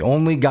down. The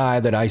only guy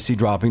that I see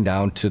dropping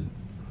down to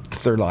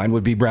third line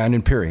would be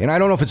Brandon Pirri. And I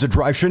don't know if it's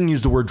I shouldn't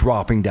use the word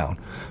dropping down.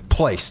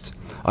 Placed.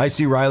 I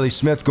see Riley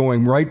Smith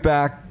going right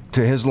back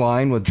to his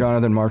line with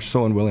Jonathan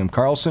Marchessault and William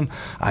Karlsson.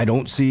 I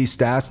don't see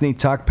Stastny,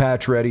 Tuch,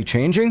 Pacioretty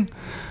changing.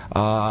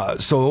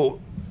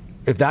 So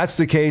if that's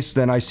the case,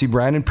 then I see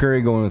Brandon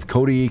Pirri going with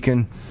Cody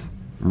Eakin,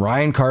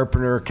 Ryan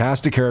Carpenter,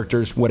 cast of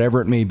characters,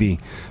 whatever it may be.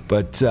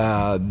 But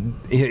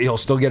he'll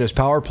still get his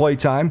power play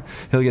time.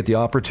 He'll get the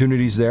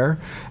opportunities there.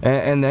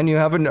 And then you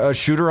have a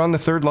shooter on the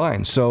third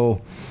line.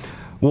 So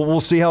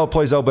we'll see how it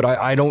plays out, but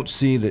I don't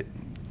see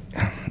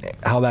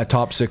how that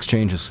top six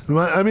changes.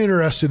 I'm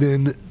interested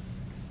in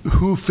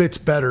who fits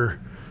better.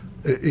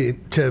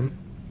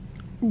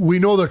 We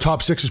know their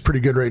top six is pretty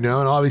good right now,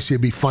 and obviously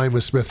it'd be fine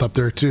with Smith up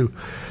there too.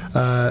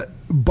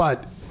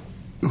 But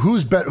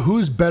who's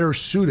better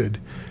suited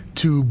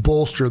to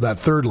bolster that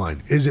third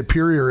line? Is it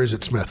Pirri or is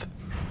it Smith?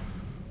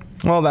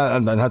 Well,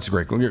 that's a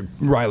great.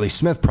 Riley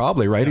Smith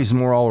probably, right? Yeah. He's a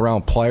more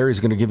all-around player. He's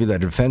going to give you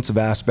that defensive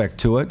aspect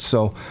to it.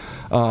 So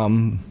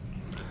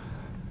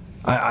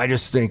I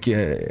just think,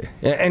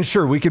 and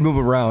sure, we can move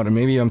around, and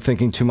maybe I'm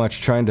thinking too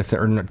much trying to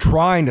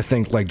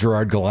think like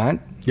Gerard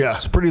Gallant. Yeah.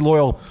 He's a pretty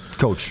loyal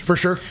coach. For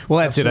sure. Well,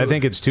 that's Absolutely. It. I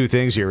think it's two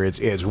things here.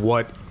 It's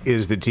what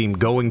is the team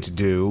going to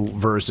do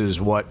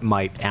versus what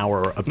might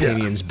our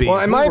opinions be. Well,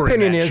 and my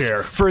opinion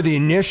is, for the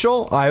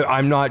initial,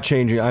 I'm not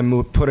changing.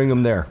 I'm putting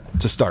them there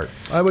to start.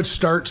 I would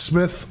start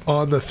Smith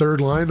on the third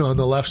line on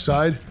the left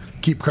side,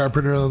 keep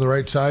Carpenter on the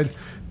right side,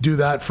 do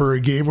that for a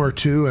game or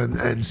two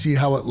and see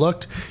how it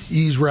looked,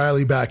 ease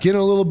Riley back in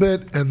a little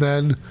bit, and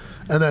then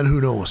who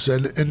knows.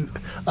 And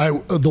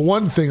the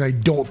one thing I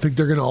don't think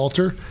they're going to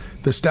alter,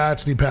 the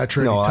Stastny,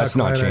 Pacioretty, no, that's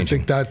not changing. I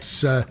think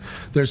that's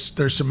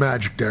there's some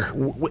magic there.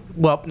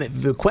 Well,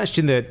 the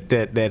question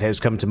that has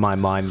come to my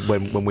mind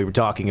when we were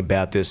talking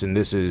about this, and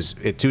this is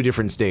at two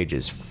different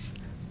stages.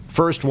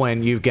 First,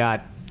 when you've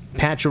got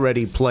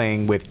Pacioretty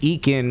playing with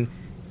Eakin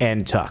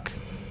and Tuch.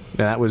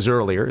 Now, that was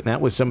earlier.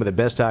 That was some of the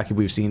best hockey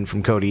we've seen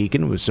from Cody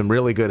Eakin. It was some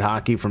really good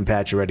hockey from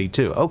Pacioretty,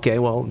 too. Okay,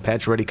 well,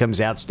 Pacioretty comes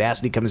out,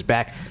 Stastny comes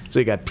back, so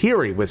you got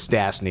Pirri with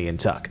Stastny and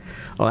Tuch.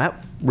 Well,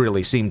 that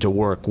really seemed to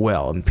work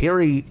well, and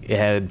Pirri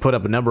had put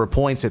up a number of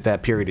points at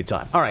that period of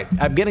time. All right,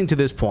 I'm getting to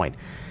this point.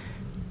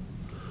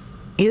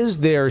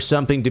 Is there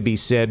something to be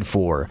said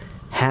for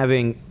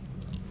having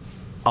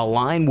a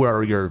line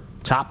where your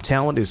top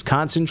talent is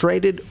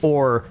concentrated,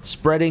 or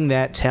spreading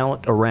that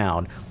talent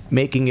around,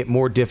 making it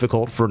more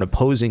difficult for an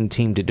opposing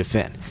team to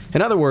defend?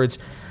 In other words,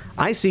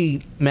 I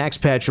see Max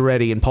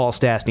Pacioretty and Paul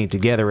Stastny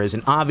together as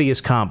an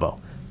obvious combo,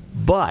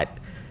 but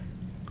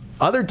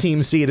other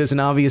teams see it as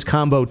an obvious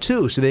combo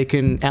too, so they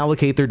can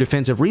allocate their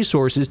defensive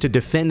resources to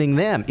defending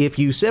them. If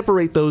you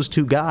separate those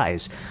two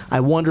guys, I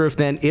wonder if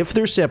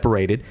they're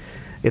separated,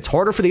 it's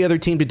harder for the other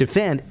team to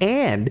defend,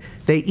 and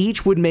they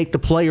each would make the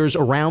players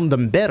around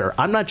them better.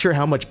 I'm not sure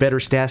how much better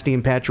Stastny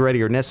and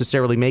Pacioretty are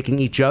necessarily making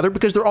each other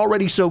because they're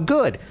already so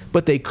good,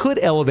 but they could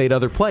elevate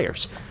other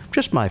players.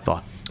 Just my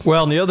thought.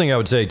 Well, and the other thing I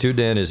would say, too,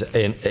 Dan, is,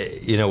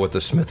 with the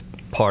Smith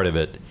part of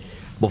it,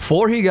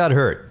 before he got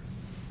hurt,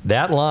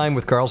 that line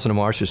with Karlsson and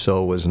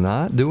Marchessault was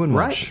not doing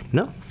much.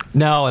 Right.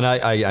 No, and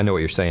I know what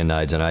you're saying,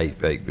 Nides,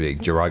 and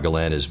Gerard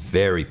Gallant is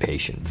very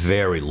patient,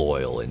 very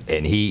loyal, and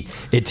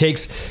it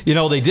takes,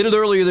 they did it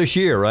earlier this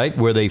year, right,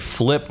 where they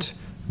flipped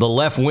the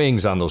left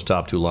wings on those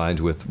top two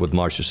lines with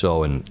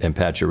Marchessault and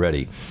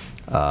Pacioretty.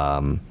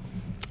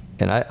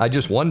 And I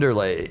just wonder,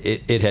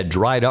 it had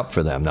dried up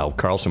for them. Now,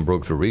 Karlsson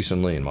broke through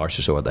recently, and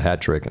Marchessault had the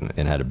hat trick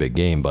and had a big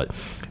game. But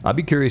I'd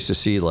be curious to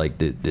see,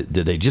 did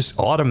they just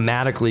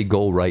automatically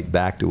go right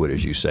back to it,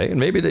 as you say? And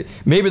maybe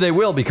they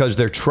will, because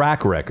their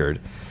track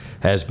record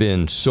has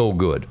been so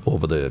good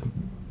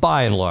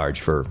by and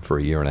large, for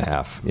a year and a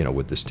half,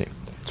 with this team.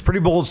 It's a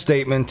pretty bold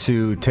statement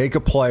to take a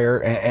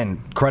player,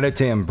 and credit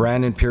to him,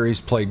 Brandon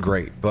Pirri's played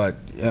great, but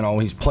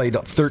he's played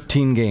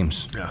 13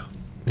 games.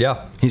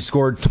 Yeah. He's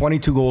scored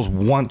 22 goals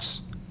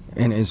once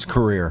in his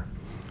career.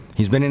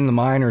 He's been in the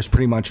minors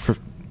pretty much for,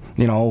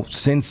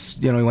 since,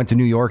 he went to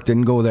New York,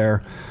 didn't go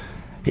there.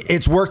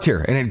 It's worked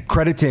here, and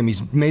credit to him.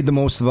 He's made the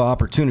most of the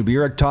opportunity. But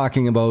you're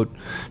talking about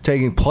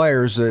taking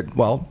players that,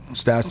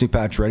 Stastny,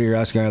 Pacioretty, you're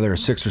asking either a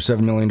 $6 or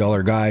 $7 million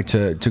guy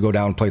to go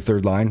down and play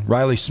third line.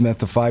 Riley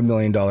Smith, a $5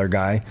 million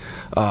guy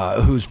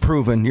who's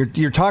proven.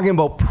 You're talking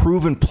about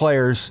proven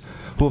players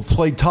who have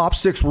played top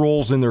six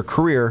roles in their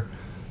career.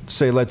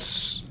 Say,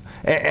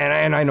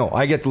 and I know,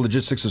 I get the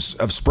logistics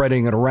of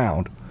spreading it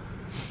around,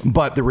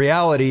 but the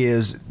reality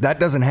is that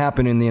doesn't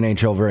happen in the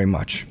NHL very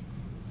much.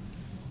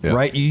 Yeah.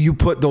 Right? You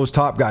put those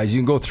top guys, you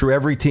can go through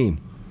every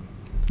team.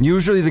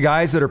 Usually the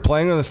guys that are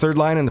playing on the third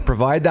line and that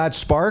provide that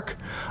spark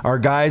are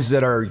guys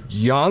that are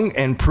young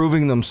and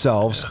proving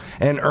themselves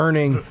and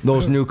earning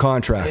those new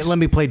contracts. Let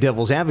me play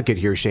devil's advocate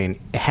here, Shane.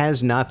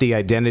 Has not the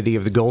identity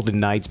of the Golden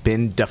Knights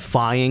been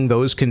defying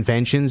those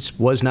conventions?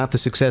 Was not the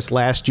success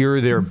last year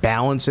their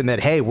balance in that,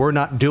 hey, we're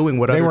not doing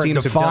what other teams have done? They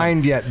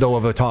weren't defined yet, though,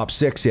 of a top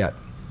six yet,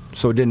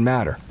 so it didn't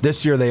matter.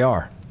 This year they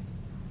are.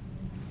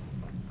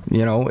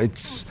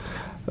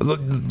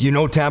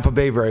 Tampa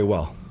Bay very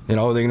well. You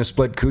know, are they going to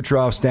split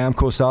Kucherov,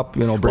 Stamkos up?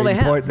 You know, Brady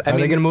Point. Are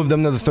they going to move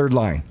them to the third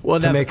line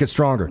to make it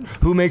stronger?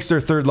 Who makes their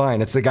third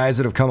line? It's the guys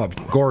that have come up.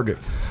 Gord. Who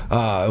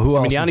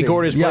else? Yanni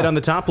Gord has played on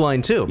the top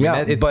line too.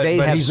 But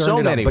he's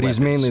so many. But he's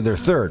mainly their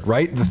third,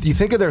 right? You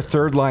think of their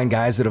third line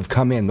guys that have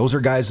come in. Those are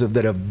guys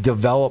that have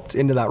developed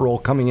into that role,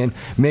 coming in,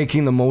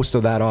 making the most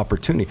of that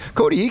opportunity.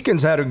 Cody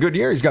Eakin's had a good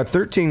year. He's got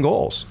 13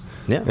 goals.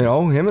 Yeah. You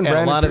know, him and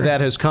Brandon. A lot of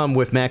that has come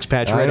with Max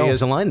Pacioretty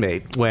as a line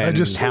mate when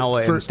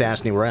Haula and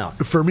Stastny were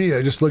out. For me,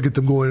 I just look at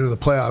them going into the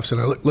playoffs,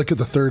 and I look at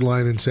the third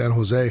line in San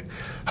Jose,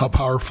 how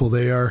powerful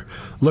they are.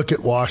 Look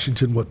at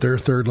Washington, what their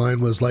third line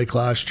was like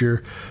last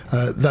year.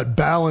 That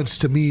balance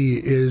to me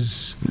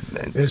is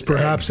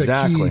perhaps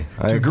a key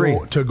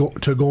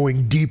to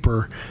going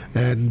deeper.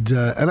 And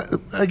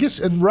I guess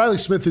Riley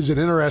Smith is an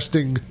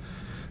interesting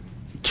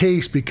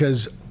case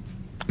because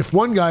if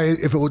one guy,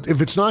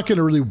 if it's not going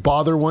to really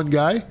bother one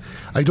guy,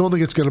 I don't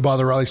think it's going to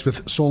bother Riley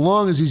Smith so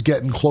long as he's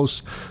getting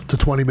close to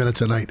 20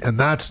 minutes a night. And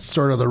that's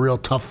sort of the real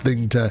tough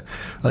thing to,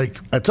 like,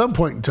 at some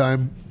point in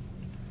time,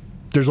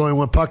 there's only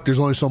one puck, there's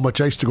only so much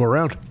ice to go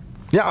around.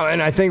 Yeah,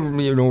 and I think,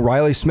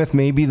 Riley Smith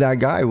may be that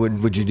guy.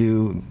 Would you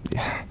do...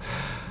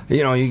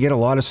 you get a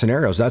lot of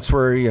scenarios. That's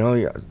where,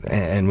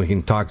 and we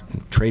can talk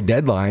trade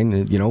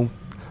deadline,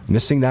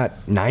 missing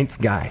that ninth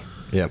guy.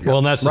 Yeah, well,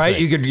 and that's right.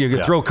 You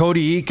could throw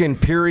Cody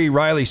Eakin, Peary,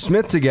 Riley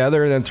Smith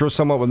together, and then throw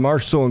someone with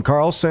Marchessault and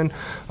Karlsson.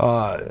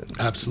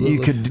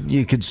 Absolutely,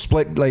 you could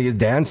split, like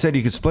Dan said,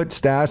 you could split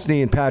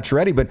Stastny and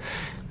Pacioretty, but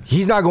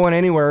he's not going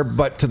anywhere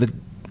but to the,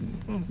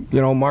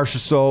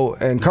 Marchessault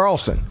and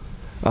Karlsson.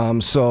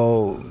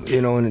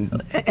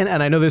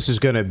 And I know this is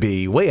going to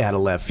be way out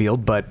of left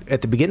field, but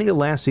at the beginning of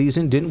last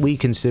season, didn't we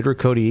consider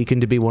Cody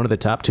Eakin to be one of the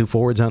top two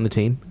forwards on the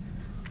team?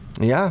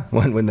 Yeah,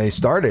 when they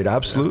started,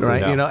 absolutely.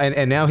 Right, yeah.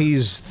 And now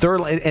he's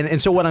third line.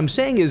 And so what I'm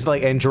saying is,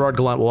 like, and Gerard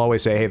Gallant will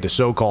always say, hey, the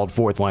so-called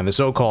fourth line, the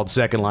so-called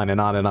second line, and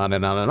on and on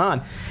and on and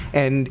on.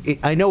 And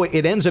I know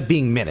it ends up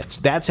being minutes.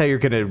 That's how you're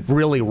going to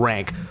really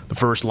rank the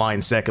first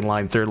line, second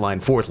line, third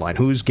line, fourth line.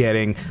 Who's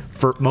getting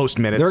for most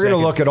minutes? They're going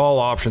to look at all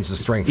options of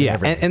strength.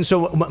 Yeah, and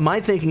so my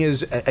thinking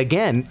is,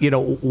 again,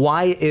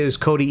 why is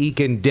Cody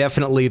Eakin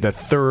definitely the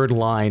third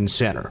line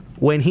center?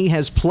 When he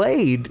has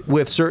played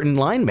with certain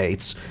line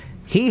mates,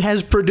 he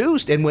has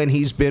produced, and when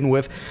he's been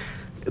with,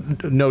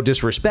 no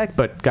disrespect,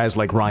 but guys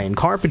like Ryan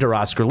Carpenter,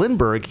 Oscar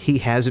Lindbergh, he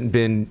hasn't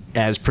been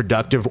as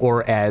productive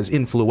or as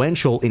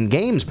influential in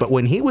games. But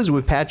when he was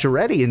with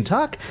Pacioretty and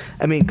Tuck,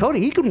 I mean,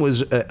 Cody Eakin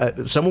was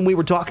someone we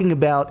were talking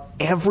about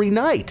every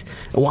night.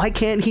 Why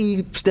can't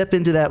he step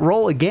into that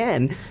role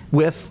again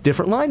with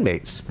different line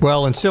mates?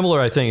 Well, and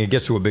similar, I think it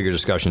gets to a bigger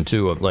discussion,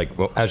 too, of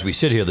as we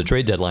sit here, the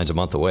trade deadline's a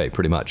month away,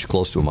 pretty much,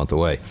 close to a month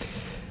away.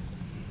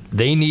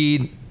 They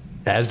need,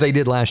 as they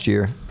did last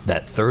year,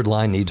 that third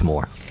line needs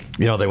more.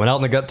 They went out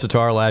and they got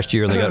Tatar last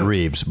year and they got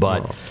Reeves.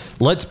 But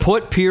let's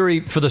put Peary,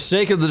 for the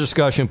sake of the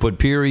discussion, put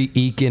Peary,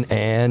 Eakin,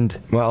 and...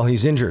 Well,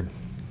 he's injured.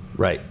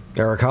 Right.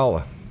 Erik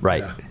Haula.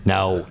 Right. Yeah.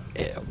 Now,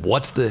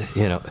 what's the...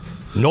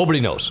 nobody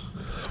knows.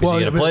 Is he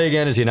going to play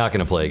again? Is he not going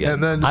to play again?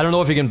 And then, I don't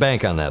know if he can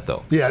bank on that,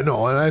 though. Yeah,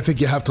 no, and I think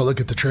you have to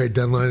look at the trade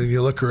deadline, and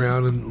you look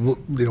around, and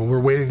we're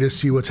waiting to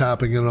see what's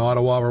happening in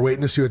Ottawa. We're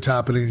waiting to see what's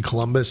happening in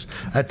Columbus.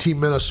 At Team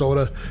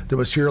Minnesota that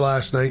was here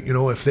last night,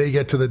 if they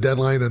get to the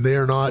deadline and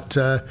they're not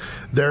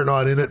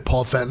in it,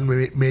 Paul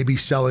Fenton may be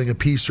selling a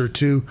piece or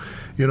two.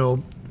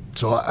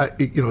 So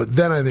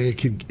then I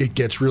think it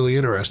gets really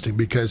interesting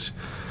because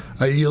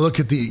you look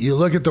at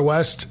the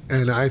West,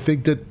 and I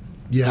think that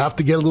you have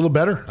to get a little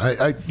better.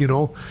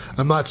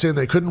 I'm not saying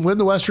they couldn't win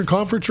the Western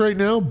Conference right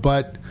now,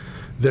 but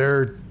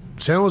San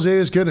Jose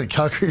is good and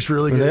Calgary's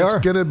really good.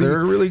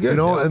 They're really good.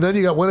 And then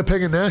you got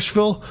Winnipeg and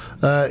Nashville.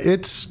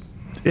 It's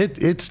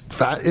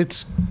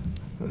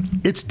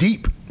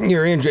deep.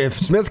 If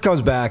Smith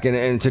comes back,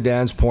 and to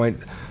Dan's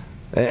point,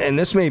 and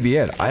this may be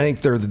it, I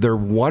think they're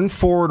one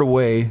forward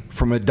away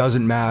from it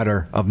doesn't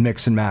matter of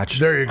mix and match.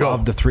 There you go.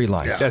 Of the three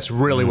lines. Yeah. That's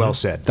really well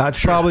said.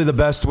 That's probably the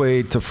best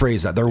way to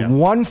phrase that. They're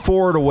one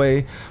forward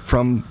away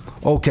from,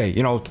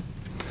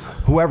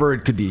 whoever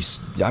it could be.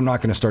 I'm not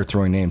going to start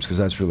throwing names because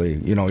that's really,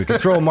 you could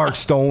throw Mark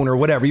Stone or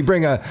whatever. You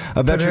bring a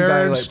veteran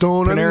guy like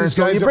Stone,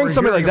 Stone. You bring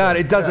somebody like that.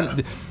 It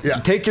doesn't. Yeah.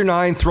 Take your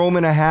 9, throw him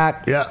in a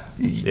hat. Yeah.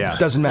 It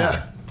doesn't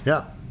matter.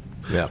 Yeah.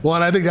 Well,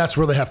 and I think that's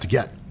where they have to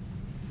get.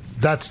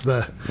 That's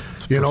the,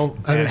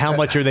 and how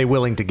much are they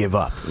willing to give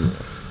up?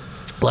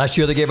 Last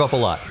year they gave up a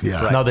lot.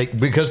 Yeah. Now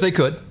because they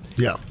could.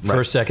 Yeah.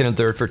 First, second, and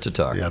third for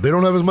Tatar. Yeah. They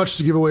don't have as much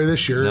to give away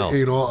this year. No.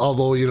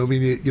 Although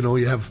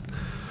you have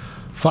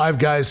 5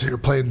 guys that are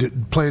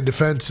playing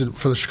defense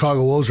for the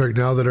Chicago Wolves right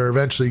now that are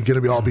eventually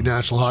going to all be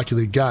National Hockey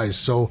League guys.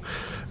 So,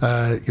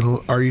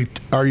 are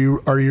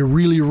you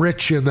really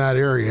rich in that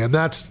area? And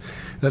that's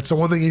the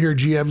one thing you hear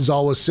GMs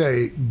always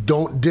say: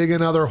 don't dig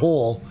another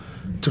hole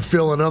to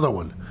fill another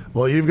one.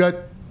 Well, you've got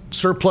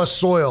surplus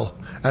soil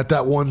at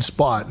that one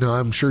spot. Now,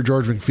 I'm sure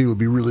George McPhee would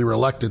be really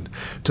reluctant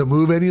to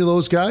move any of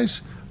those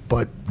guys,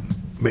 but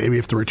maybe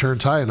if the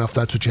return's high enough,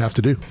 that's what you have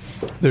to do.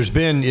 There's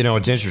been,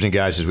 it's interesting,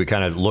 guys, as we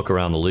kind of look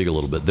around the league a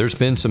little bit. There's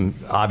been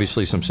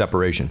obviously some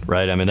separation,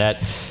 right? I mean,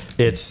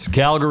 it's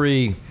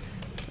Calgary,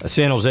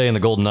 San Jose, and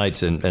the Golden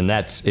Knights, and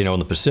that's, in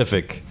the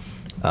Pacific.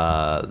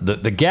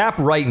 The gap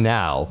right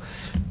now,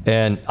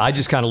 and I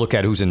just kind of look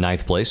at who's in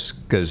ninth place,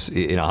 because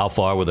how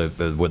far would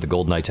the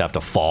Golden Knights have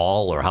to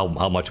fall, or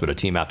how much would a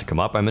team have to come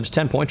up? I mean, it's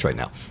 10 points right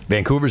now.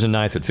 Vancouver's in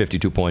ninth at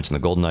 52 points, and the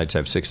Golden Knights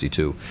have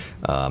 62.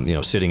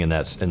 Sitting in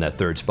that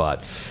third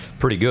spot,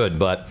 pretty good.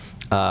 But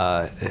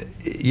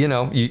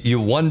you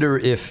wonder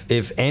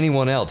if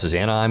anyone else, is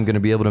Anaheim going to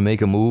be able to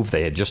make a move?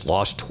 They had just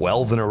lost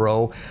 12 in a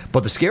row.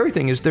 But the scary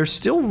thing is they're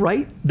still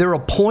right. They're a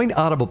point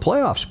out of a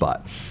playoff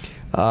spot.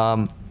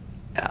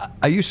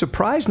 Are you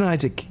surprised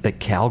tonight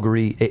at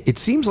Calgary? It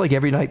seems like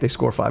every night they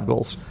score 5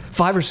 or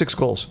 6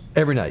 goals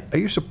every night. Are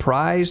you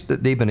surprised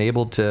that they've been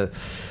able to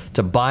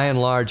by and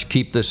large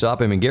keep this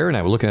up? I mean, Gary and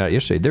I were looking at it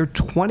yesterday. They're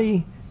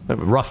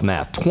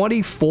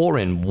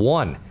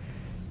 24-1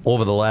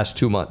 over the last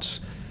 2 months.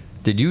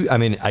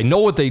 I know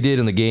what they did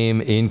in the game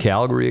in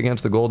Calgary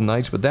against the Golden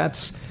Knights, but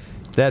that's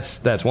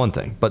one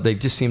thing. But they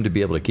just seem to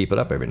be able to keep it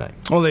up every night.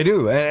 Well, they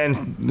do. And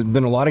there have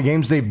been a lot of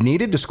games they've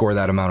needed to score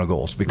that amount of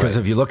goals, because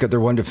if you look at their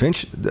one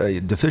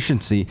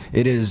deficiency,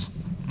 it is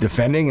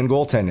defending and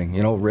goaltending.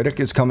 Riddick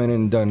has come in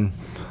and done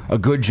a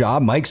good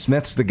job. Mike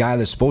Smith's the guy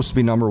that's supposed to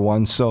be number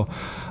one. So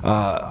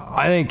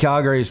I think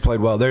Calgary has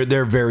played well.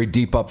 They're very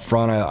deep up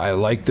front. I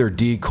like their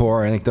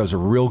D-core. I think that was a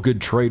real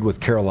good trade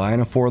with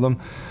Carolina for them.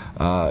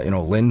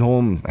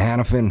 Lindholm,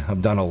 Hannafin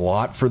have done a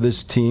lot for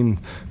this team.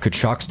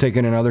 Kachuk's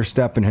taken another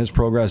step in his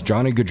progress.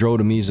 Johnny Gaudreau,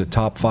 to me, is a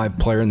top 5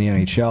 player in the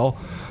NHL.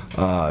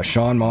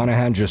 Sean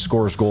Monahan just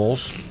scores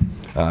goals.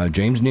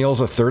 James Neal's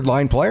a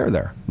third-line player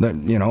there.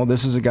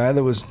 This is a guy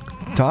that was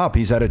top.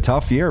 He's had a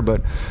tough year,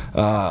 but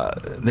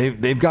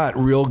they've got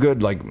real good,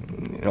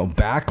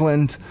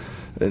 Backlund.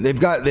 They've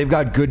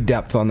got good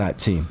depth on that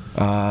team.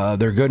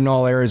 They're good in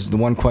all areas. The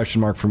one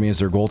question mark for me is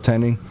their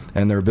goaltending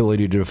and their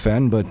ability to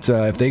defend. But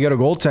if they get a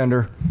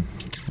goaltender,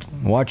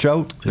 watch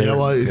out.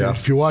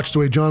 If you watch the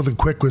way Jonathan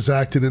Quick was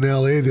acting in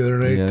L.A. the other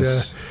night,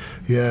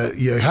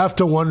 you have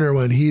to wonder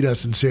when he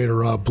doesn't say to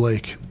Rob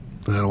Blake,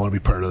 I don't want to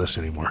be part of this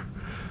anymore.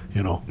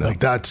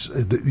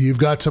 You've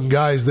got some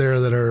guys there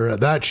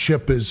that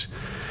ship is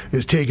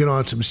taking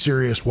on some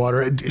serious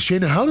water.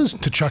 Shayna, how does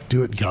Tkachuk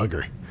do it in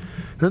Calgary?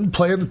 Doesn't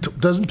play with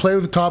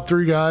the top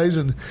 3 guys,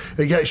 and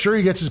sure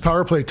he gets his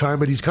power play time,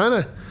 but he's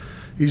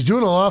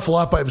doing an awful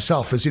lot by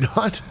himself, is he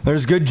not?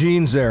 There's good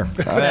genes there.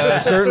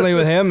 Certainly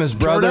with him, his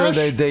brother.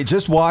 They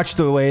just watch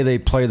the way they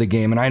play the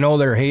game, and I know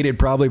they're hated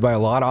probably by a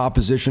lot of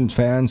opposition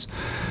fans,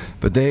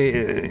 but they,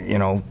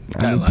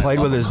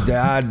 played with his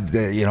dad.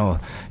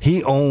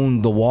 He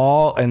owned the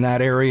wall and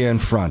that area in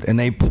front, and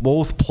they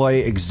both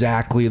play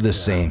exactly the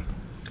same.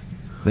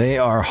 They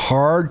are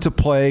hard to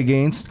play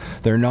against.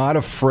 They're not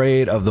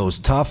afraid of those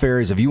tough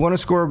areas. If you want to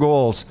score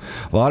goals,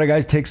 a lot of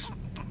guys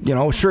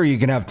sure, you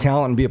can have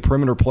talent and be a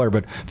perimeter player,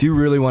 but if you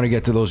really want to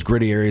get to those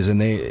gritty areas,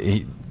 and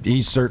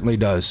he certainly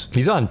does.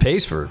 He's on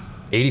pace for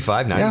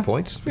 85, 90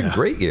 points.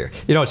 Great year.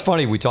 It's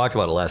funny, we talked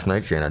about it last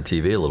night, Shane, on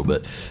TV a little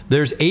bit.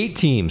 There's 8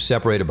 teams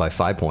separated by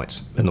 5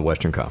 points in the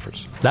Western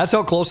Conference. That's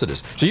how close it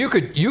is. So you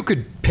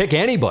could pick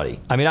anybody.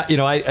 I mean, I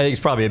think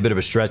it's probably a bit of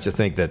a stretch to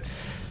think that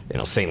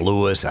St.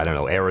 Louis,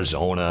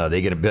 Arizona,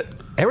 they get a bit.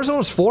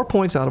 Arizona's 4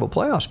 points out of a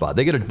playoff spot.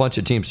 They get a bunch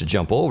of teams to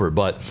jump over,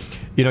 but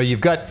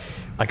you've got.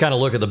 I kind of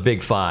look at the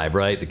big 5,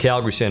 right? The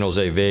Calgary, San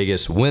Jose,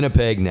 Vegas,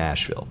 Winnipeg,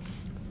 Nashville.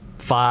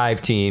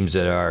 5 teams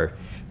that are,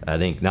 I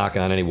think, knock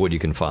on any wood you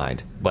can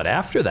find. But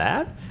after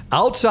that,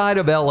 outside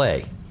of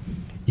LA,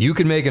 you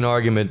can make an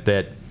argument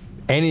that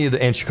any of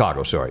the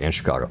Chicago,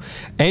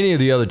 any of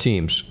the other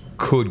teams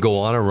could go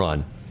on a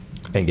run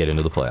and get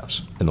into the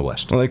playoffs in the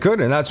West. Well, they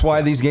could, and that's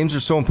why these games are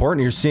so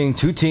important. You're seeing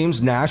 2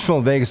 teams, Nashville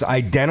and Vegas,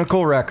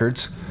 identical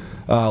records.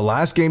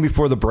 Last game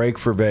before the break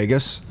for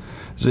Vegas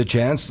is a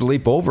chance to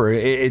leap over.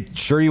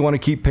 Sure, you want to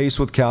keep pace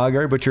with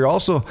Calgary, but you're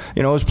also,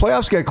 as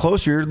playoffs get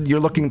closer, you're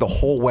looking at the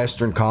whole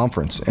Western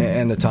Conference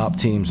and the top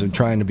teams and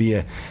trying to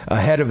be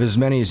ahead of as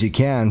many as you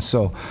can.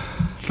 So,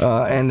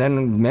 and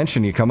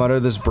then you come out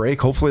of this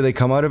break, hopefully they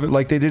come out of it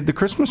like they did the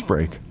Christmas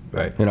break.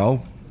 Right.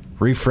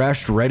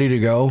 Refreshed, ready to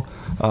go.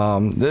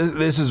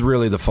 This is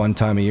really the fun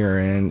time of year,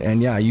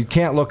 and you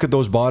can't look at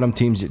those bottom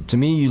teams. To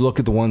me, you look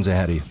at the ones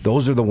ahead of you.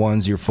 Those are the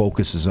ones your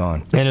focus is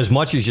on. And as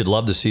much as you'd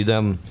love to see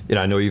them,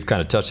 I know you've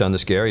kind of touched on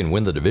this, Gary, and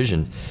win the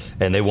division,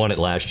 and they won it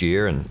last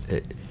year. And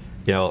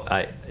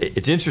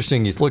it's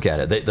interesting. You look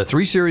at it. The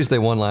 3 series they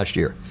won last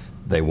year,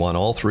 they won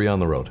all 3 on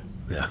the road.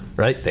 Yeah.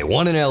 Right? They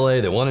won in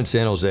LA, they won in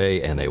San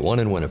Jose, and they won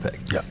in Winnipeg.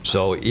 Yeah.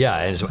 So,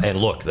 and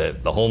look, the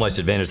home ice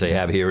advantage they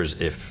have here is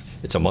if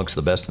it's amongst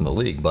the best in the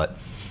league, but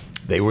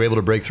they were able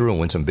to break through and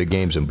win some big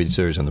games and beat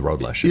series on the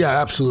road last year. Yeah,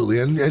 absolutely.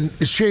 And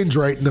Shane's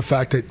right in the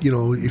fact that,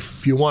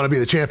 if you want to be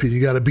the champion, you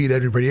got to beat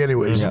everybody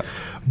anyways. Yeah.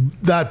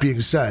 That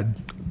being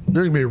said,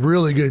 there's going to be a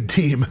really good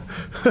team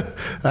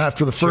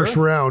after the first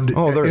round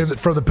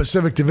from the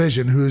Pacific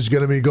Division who's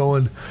going to be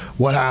going,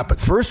 what happened?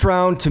 First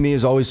round to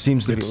me always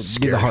seems to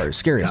be the hardest,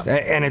 scariest. Yeah.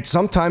 And it's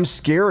sometimes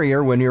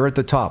scarier when you're at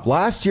the top.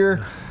 Last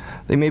year,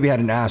 they maybe had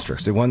an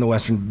asterisk. They won the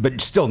Western,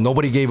 but still,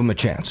 nobody gave them a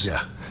chance.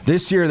 Yeah.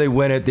 This year, they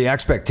win it. The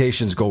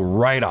expectations go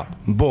right up.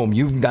 Boom.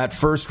 You've got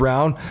first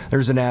round.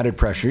 There's an added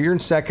pressure. You're in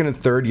second and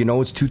third. You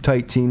know it's two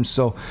tight teams.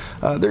 So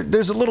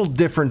there's a little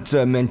different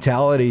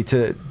mentality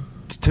to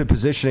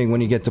positioning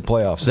when you get to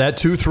playoffs. That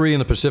 2-3 in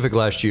the Pacific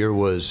last year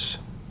was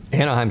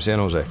Anaheim, San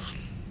Jose,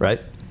 right?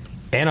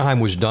 Anaheim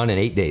was done in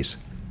 8 days.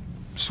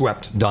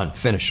 Swept, done,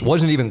 finished.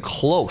 Wasn't even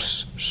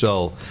close.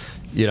 So,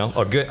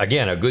 a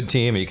good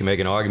team. You can make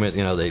an argument,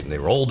 they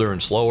were older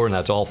and slower, and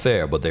that's all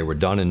fair, but they were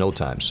done in no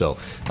time. So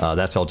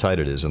that's how tight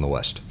it is in the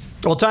West.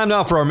 Well, time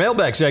now for our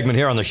mailbag segment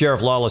here on the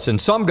Sheriff Lawless and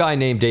Some Guy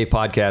Named Dave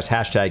podcast,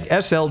 hashtag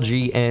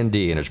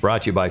SLGND, and it's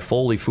brought to you by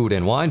Foley Food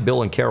and Wine.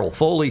 Bill and Carol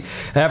Foley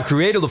have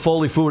created the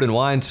Foley Food and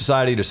Wine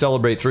Society to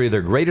celebrate three of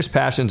their greatest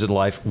passions in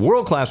life: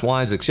 world-class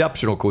wines,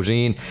 exceptional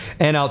cuisine,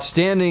 and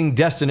outstanding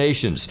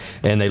destinations.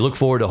 And they look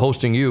forward to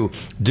hosting you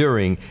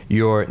during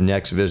your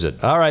next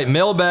visit. All right,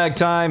 mailbag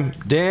time.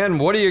 Dan,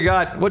 what do you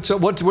got? What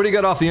do you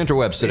got off the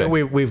interwebs today?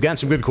 We've got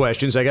some good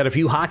questions. I got a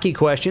few hockey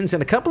questions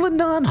and a couple of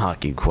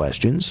non-hockey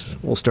questions.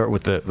 We'll start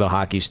with the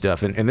hockey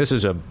stuff, and this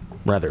is a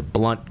rather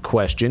blunt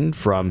question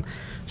from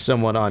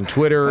someone on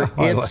Twitter.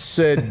 It's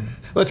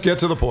let's get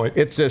to the point.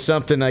 It's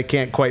something I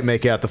can't quite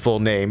make out the full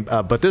name,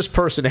 but this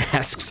person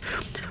asks,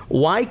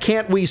 why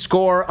can't we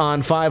score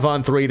on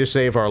 5-on-3 to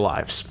save our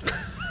lives?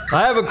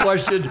 I have a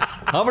question.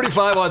 How many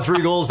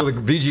 5-on-3 goals do the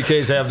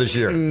VGKs have this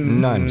year?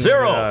 None.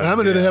 Zero. How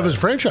many do they have as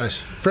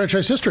franchise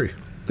history?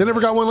 They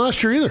never got one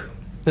last year either.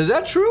 Is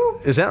that true?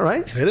 Is that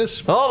right? It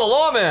is. Oh, the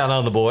lawman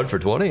on the board for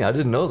 20. I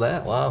didn't know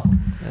that. Wow.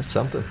 That's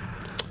something.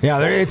 Yeah,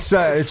 it's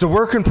a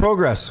work in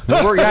progress.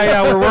 We're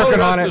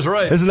working on it. Is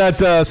right. Isn't that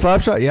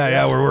Slapshot?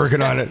 Yeah, we're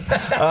working on it.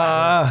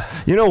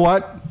 You know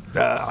what?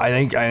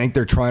 I think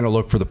they're trying to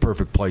look for the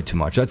perfect play too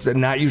much.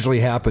 And that usually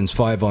happens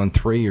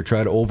 5-on-3. You're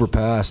trying to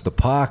overpass the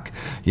puck.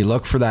 You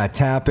look for that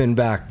tap in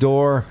back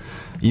door.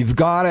 You've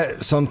got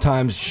to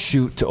sometimes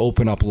shoot to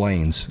open up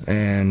lanes.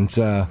 And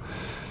it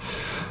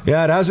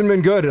hasn't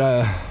been good.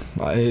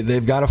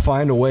 They've got to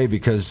find a way,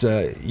 because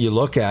you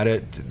look at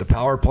it, the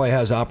power play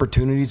has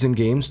opportunities in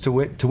games to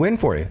win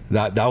for you.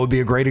 That would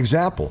be a great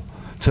example.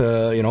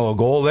 A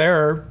goal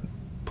there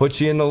puts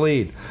you in the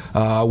lead.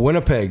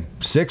 Winnipeg,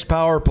 6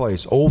 power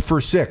plays, 0 for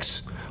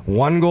 6,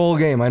 1 goal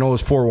game. I know it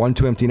was 4-1,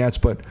 2 empty nets,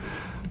 but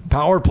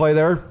power play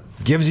there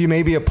gives you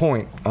maybe a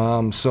point.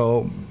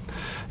 So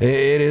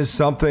it is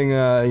something,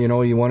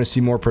 you want to see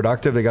more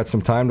productive. They got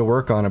some time to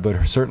work on it,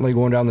 but certainly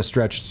going down the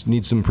stretch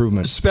needs some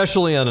improvement.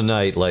 Especially on a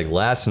night like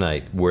last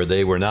night where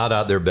they were not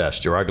at their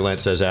best. Gerard Gallant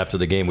says after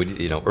the game,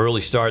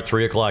 early start,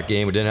 3 o'clock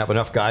game, we didn't have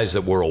enough guys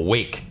that were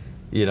awake,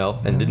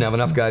 and didn't have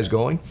enough guys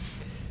going.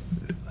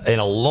 And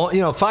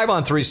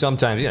 5-on-3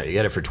 sometimes, you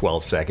get it for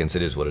 12 seconds.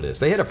 It is what it is.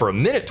 They had it for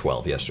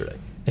 1:12 yesterday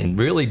and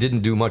really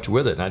didn't do much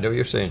with it. And I know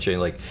you're saying,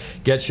 Shane,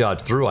 get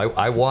shots through.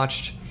 I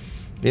watched,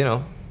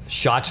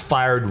 shots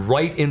fired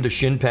right into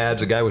shin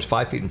pads. The guy was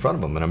 5 feet in front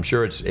of him, and I'm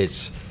sure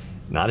it's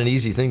not an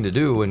easy thing to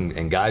do,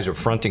 and guys are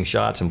fronting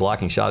shots and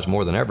blocking shots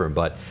more than ever.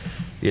 But,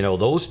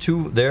 those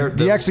two,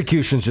 the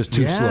execution's just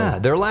too slow. Yeah,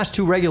 their last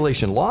 2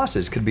 regulation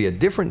losses could be a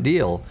different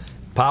deal.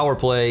 Power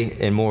play,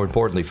 and more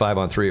importantly,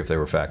 5-on-3 if they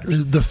were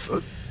factors.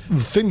 The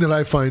thing that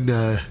I find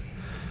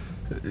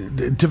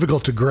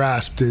difficult to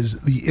grasp is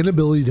the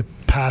inability to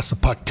pass the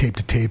puck tape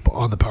to tape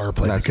on the power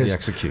play. That's the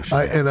execution.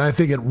 I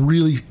think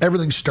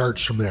everything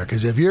starts from there.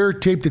 Because if you're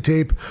tape to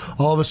tape,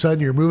 all of a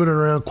sudden you're moving it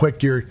around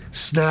quick, you're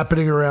snapping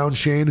it around.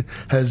 Shane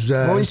has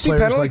you see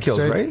penalty like kills,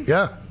 right?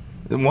 Yeah.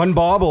 One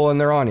bobble and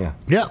they're on you.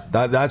 Yeah,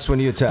 that's when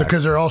you attack,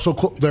 because they're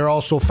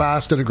also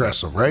fast and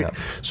aggressive, right? Yeah.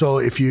 So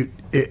in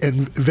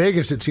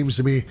Vegas, it seems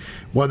to me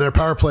when their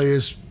power play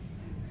is,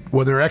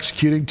 when they're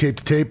executing tape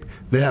to tape,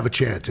 they have a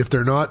chance. If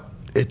they're not,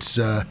 it's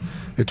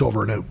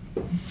over and out.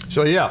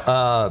 So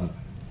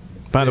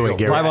by the way,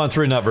 Gary,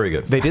 5-on-3 not very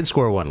good. They did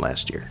score 1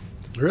 last year.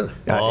 Really?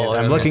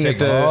 I'm looking at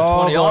the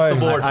 20 off the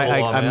board.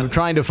 I'm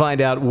trying to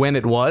find out when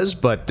it was,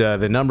 but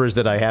the numbers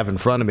that I have in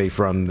front of me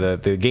from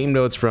the game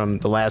notes from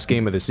the last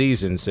game of the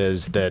season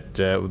says that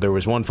there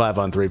was 1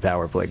 5-on-3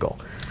 power play goal.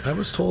 I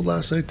was told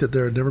last night that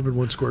there had never been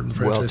one scored in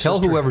franchise history.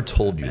 Well, tell whoever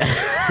told you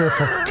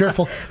that.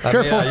 Careful.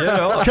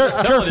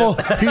 Careful.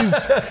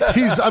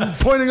 He's I'm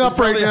pointing up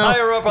right now.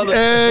 Higher up on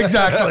the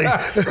exactly.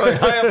 Right,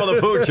 high up on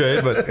the food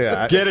chain, but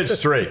get it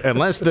straight.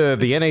 Unless the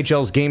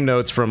NHL's game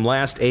notes from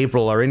last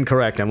April are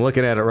incorrect, I'm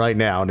looking at it right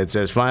now, and it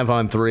says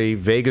 5-on-3,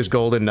 Vegas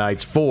Golden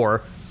Knights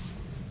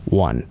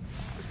 4-1.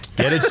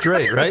 Get it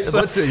straight, right?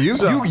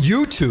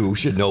 You two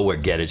should know where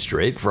 "Get It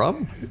Straight"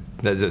 from.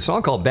 There's a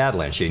song called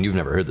Badlands, Shane. You've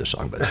never heard this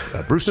song,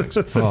 but Bruce sings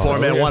it. Poor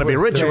man want to be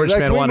rich, rich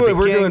man want to be king.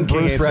 We're doing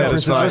Bruce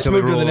references. Let's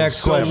move to the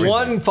next question.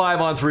 1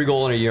 5-on-3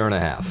 goal in a year and a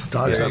half.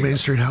 Dogs on Main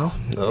Street, how?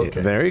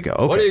 Okay. There you go.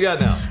 Okay. What do you got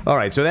now? All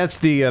right, so that's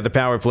the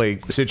power play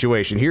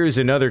situation. Here's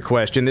another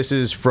question. This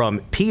is from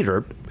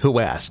Peter, who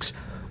asks,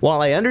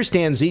 While I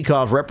understand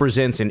Zykov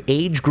represents an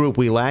age group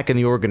we lack in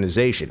the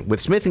organization, with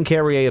Smith and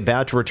Carrier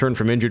about to return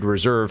from injured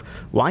reserve,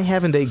 why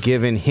haven't they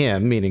given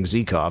him, meaning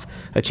Zykov,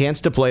 a chance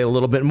to play a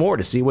little bit more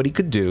to see what he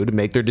could do to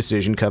make their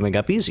decision coming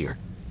up easier?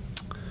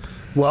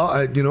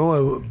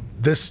 Well,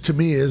 this to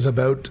me is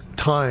about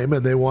time,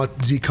 and they want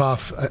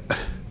Zykov.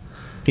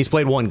 He's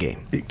played one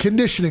game.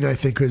 Conditioning, I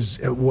think, has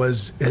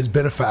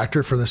been a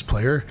factor for this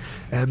player,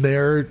 and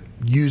they're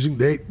using.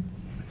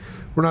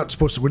 We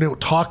don't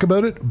talk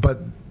about it, but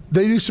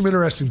they do some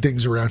interesting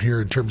things around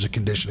here in terms of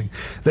conditioning.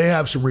 They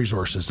have some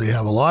resources. They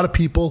have a lot of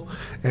people,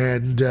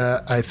 and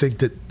I think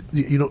that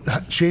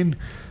Shane,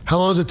 how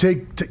long does it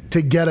take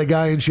to get a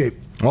guy in shape?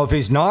 Well, if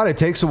he's not, it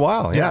takes a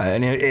while. Yeah.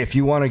 And if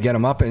you want to get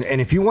him up, and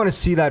if you want to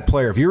see that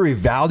player, if you're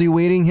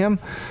evaluating him,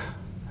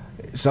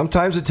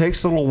 sometimes it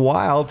takes a little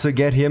while to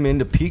get him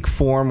into peak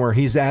form where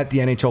he's at the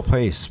NHL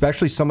pace,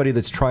 especially somebody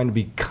that's trying to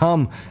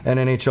become an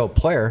NHL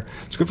player.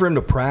 It's good for him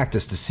to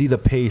practice, to see the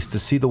pace, to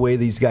see the way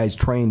these guys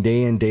train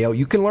day in, day out.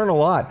 You can learn a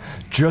lot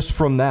just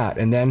from that.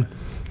 And then,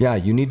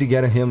 you need to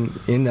get him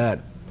in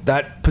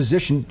that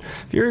position.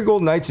 If you're your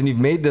Golden Knights and you've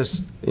made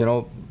this,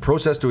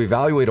 process to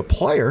evaluate a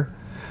player,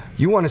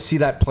 you want to see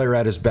that player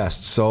at his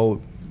best.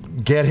 So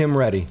get him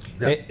ready.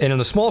 And in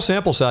the small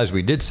sample size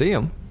we did see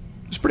him,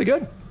 it's pretty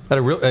good. Had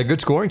a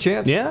good scoring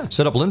chance. Yeah.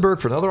 Set up Lindbergh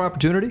for another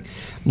opportunity.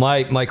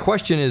 My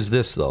question is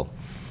this, though.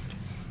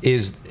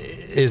 Is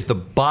the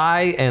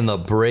buy and the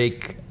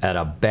break at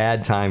a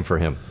bad time for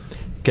him?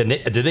 Do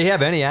they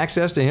have any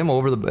access to him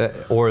over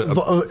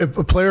If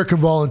a player can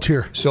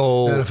volunteer.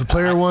 And if a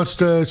player wants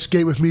to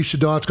skate with Misha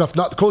Donskov,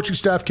 not the coaching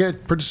staff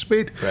can't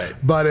participate, right,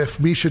 but if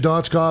Misha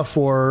Donskov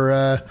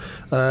or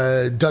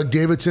Doug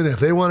Davidson, if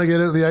they want to get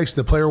into the ice,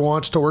 the player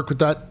wants to work with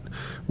that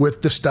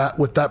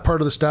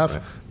part of the staff,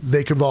 right,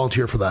 they can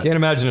volunteer for that. Can't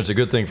imagine it's a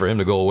good thing for him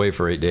to go away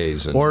for 8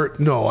 days. You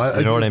know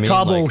what I mean?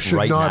 Cabo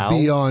should not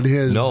be on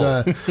his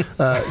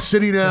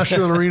City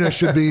National Arena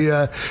should be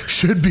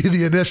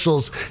the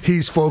initials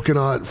he's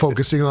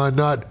focusing on,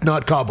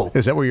 not Cabo.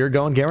 Is that where you're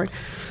going, Gary?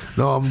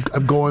 No,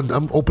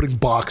 I'm opening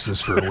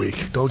boxes for a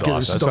week. Don't get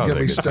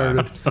me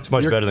started. It's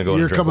much better than going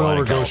to drink wine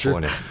in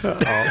California.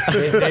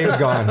 Dave's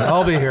gone.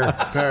 I'll be here.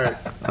 All right.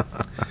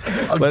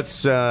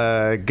 Let's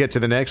get to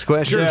the next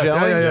question,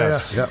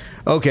 Yes. shall we? Yeah.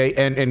 Okay,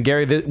 and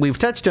Gary, we've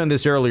touched on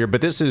this earlier, but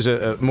this is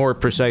a more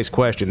precise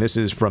question. This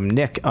is from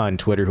Nick on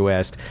Twitter, who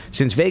asked,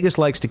 since Vegas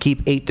likes to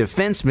keep 8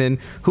 defensemen,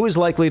 who is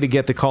likely to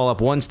get the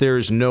call-up once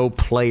there's no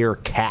player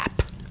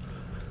cap?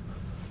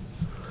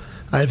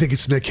 I think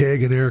it's Nick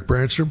Hague and Eric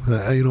Brandstrom.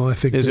 I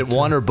think is it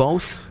one or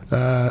both?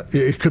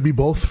 It could be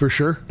both for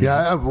sure.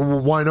 Yeah,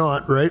 why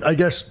not, right? I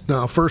guess,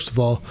 now, first of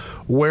all,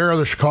 where are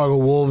the Chicago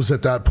Wolves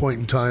at that point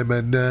in time?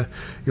 And,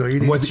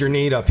 what's your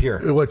need up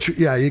here?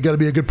 You got to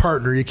be a good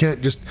partner. You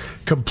can't just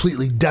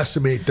completely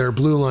decimate their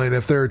blue line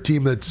if they're a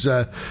team that's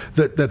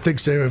that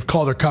thinks they have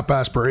called their cup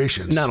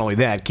aspirations. Not only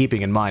that,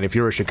 keeping in mind, if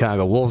you're a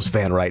Chicago Wolves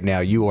fan right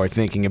now, you are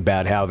thinking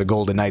about how the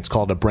Golden Knights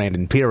called up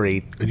Brandon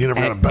Peary, and you never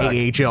got him back,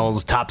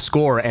 AHL's top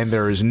scorer, and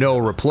there is no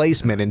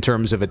replacement in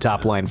terms of a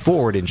top-line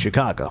forward in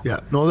Chicago. Yeah,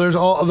 no, there's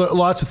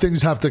lots of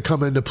things have to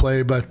come into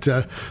play, but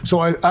so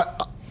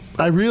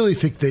I really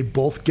think they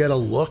both get a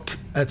look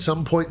at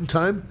some point in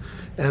time,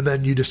 and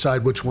then you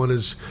decide which one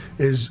is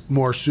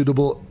more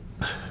suitable.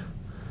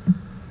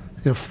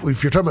 If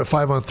you're talking about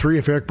 5-on-3,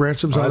 if Eric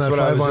Brandstrom's on that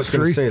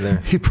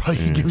 5-on-3, he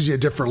probably gives you a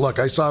different look.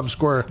 I saw him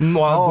score a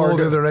goal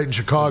the other night in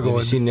Chicago. Have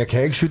you seen Nick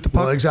Hague shoot the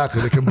puck? Well,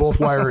 exactly. They can both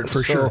wire it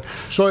for sure.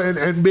 So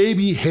and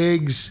maybe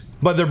Hague's.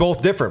 But they're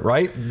both different,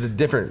 right?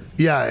 Different.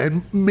 Yeah,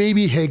 and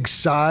maybe Hague's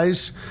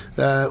size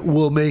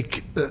will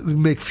make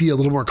Fee a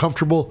little more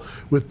comfortable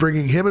with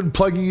bringing him and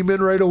plugging him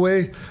in right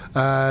away.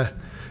 I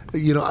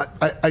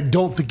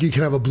don't think you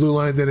can have a blue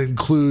line that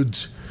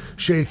includes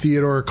Shea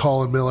Theodore,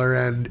 Colin Miller,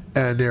 and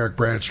Eric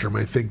Brandstrom.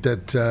 I think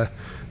that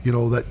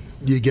that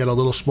you get a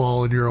little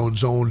small in your own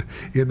zone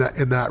in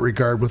that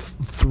regard with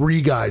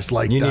 3 guys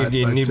like that.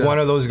 You need one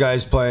of those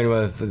guys playing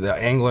with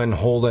Englund,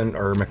 Holden,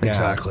 or McNabb.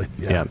 Exactly.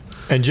 Yeah.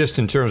 And just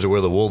in terms of where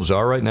the Wolves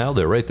are right now,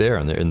 they're right there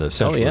in the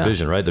Central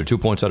Division, right? They're 2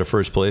 points out of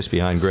first place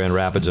behind Grand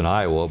Rapids and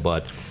Iowa,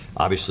 but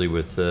obviously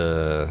with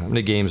how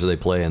many games do they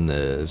play in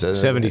the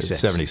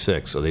 76?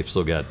 76, so they've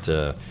still got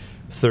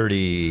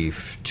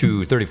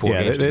 34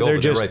 games to go.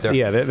 They're right there.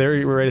 Yeah,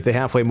 they're right at the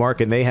halfway mark,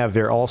 and they have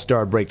their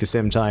All-Star break the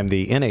same time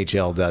the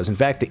NHL does. In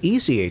fact, the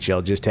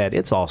ECHL just had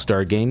its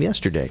All-Star game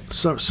yesterday.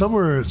 So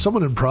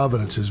someone in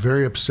Providence is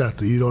very upset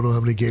that you don't know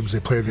how many games they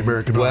play in the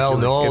American Hockey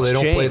League. Well, no, they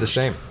don't play the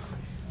changed. same.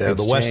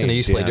 The West and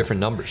East play different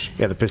numbers.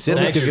 Yeah, the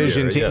Pacific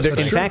Division team.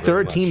 Yes, in fact, there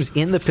are teams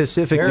in the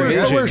Pacific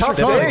Division. Where's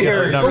Chicago?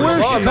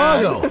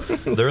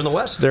 They're in the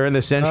West. They're in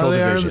the Central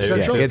Division.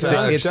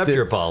 Accept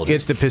your apology.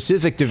 It's the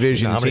Pacific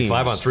Division how many teams.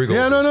 5-on-3 goals?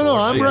 Yeah, no,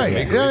 I'm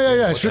right.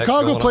 Yeah.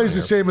 Chicago plays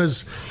the same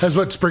as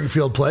what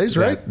Springfield plays,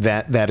 right?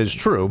 That is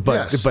true,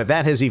 but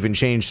that has even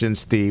changed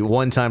since the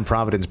one-time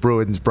Providence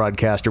Bruins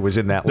broadcaster was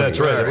in that league. That's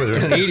right. It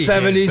was 80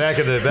 70s. back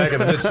in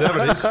the mid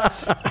 70s.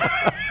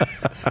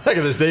 Back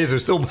in those days,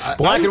 there's still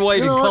black and white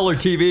you and know color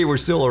TV were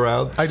still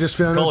around. I just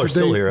found out Color's that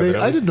still here.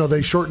 I didn't know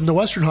they shortened the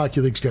Western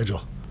Hockey League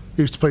schedule.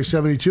 They used to play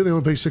 72. They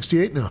only play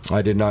 68 now.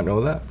 I did not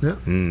know that. Yeah.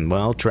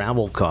 Well,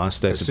 travel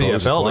cost, I suppose.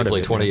 is CFL, part they of play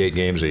it. 28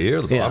 games a year,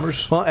 the Yeah.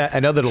 Bombers. Well, I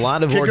know that a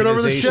lot of Kick it over the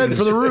organizations. shed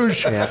for the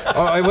Rouge.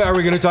 Are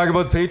we going to talk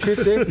about the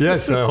Patriots, Dave?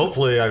 Yes,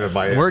 hopefully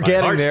We're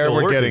getting there.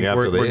 We're getting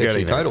after the we're AFC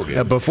getting title there.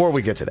 game. Before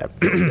we get to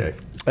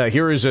that,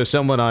 here is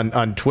someone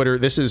on Twitter.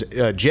 This is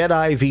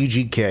Jedi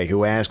VGK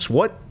who asks,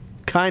 "What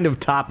kind of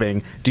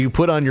topping do you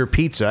put on your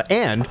pizza,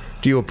 and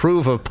do you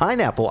approve of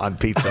pineapple on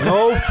pizza?"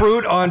 No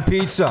fruit on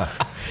pizza.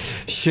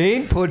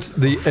 Shane puts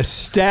a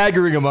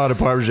staggering amount of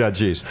Parmesan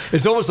cheese.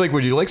 It's almost like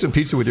when you like some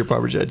pizza with your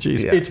Parmesan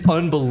cheese. Yeah. It's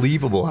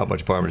unbelievable how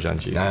much Parmesan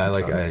cheese. I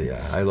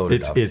load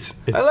it up. It's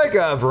I like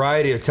a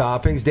variety of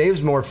toppings.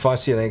 Dave's more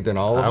fussy, I think, than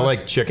all of us. I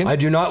like chicken. I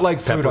do not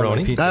like fruit on my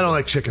Pepperoni. pizza. I don't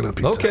like chicken on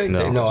pizza. okay. No.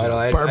 Dave. No, I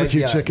don't.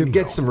 Barbecue chicken?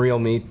 Get No. some real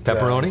meat.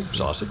 Pepperoni,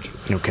 sausage.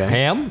 Okay.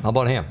 Ham. How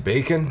about ham?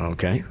 Bacon.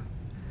 Okay.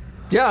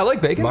 Yeah, I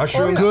like bacon.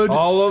 Mushrooms. Oh, yeah. Good,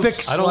 Olives.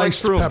 thick I don't like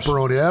sliced shrooms.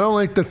 pepperoni. I don't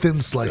like the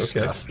thin sliced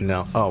Okay. stuff.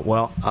 No. Oh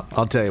well,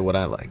 I'll tell you what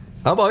I like.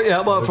 How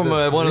about from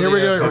one of Here the? we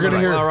go. We're gonna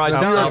hear- All right, New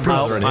tell York me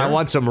pizza. I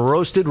want some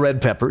roasted red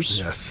peppers.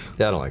 Yes.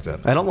 Yeah, I don't like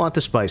that. I don't want the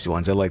spicy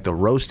ones. I like the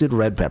roasted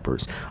red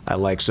peppers. I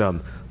like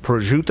some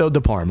prosciutto di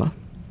Parma,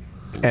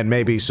 and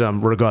maybe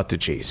some ricotta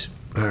cheese.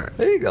 All right.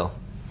 There you go.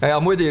 Hey,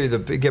 I'm with you.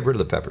 Get rid of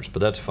the peppers, but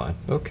that's fine.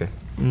 Okay.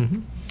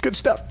 Good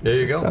stuff. There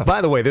you go.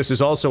 By the way, this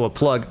is also a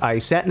plug. I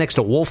sat next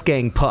to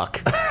Wolfgang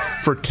Puck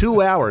for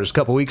 2 hours a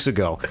couple weeks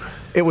ago.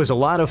 It was a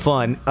lot of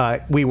fun.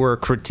 We were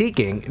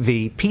critiquing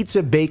the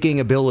pizza baking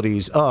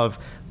abilities of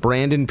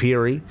Brandon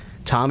Peary,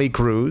 Tommy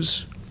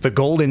Cruise, the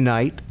Golden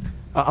Knight,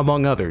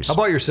 among others. How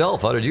about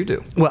yourself? How did you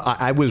do? Well,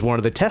 I was one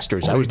of the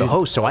testers. I you was the didn't-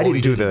 host, so I didn't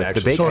you do didn't the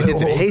actually- baking. I did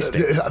the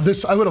tasting.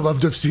 This I would have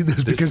loved to have seen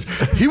this because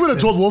he would have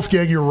told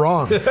Wolfgang you're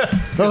wrong.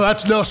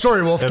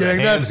 Sorry, Wolfgang.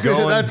 hands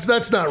going.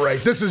 That's not right.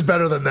 This is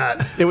better than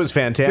that. It was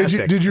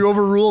fantastic. Did you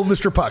overrule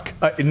Mr. Puck?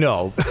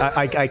 No,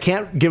 I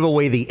can't give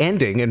away the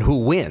ending and who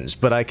wins,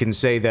 but I can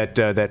say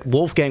that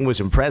Wolfgang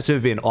was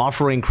impressive in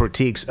offering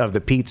critiques of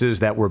the pizzas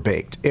that were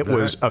baked. It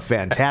was a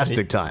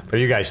fantastic time. Are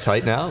you guys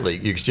tight now?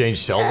 Like you exchange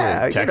cell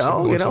and text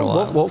once in a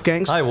while?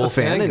 Wolfgang's Hi, a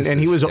Wolfgang. fan, This and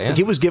he is was Dan.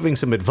 he was giving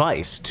some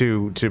advice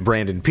to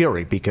Brandon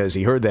Peary because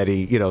he heard that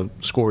he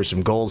scores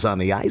some goals on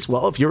the ice.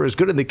 Well, if you're as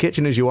good in the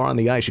kitchen as you are on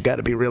the ice, you got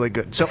to be really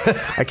good. So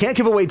I can't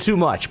give away too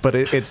much, but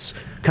it's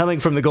coming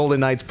from the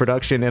Golden Knights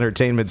production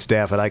entertainment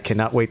staff, and I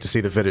cannot wait to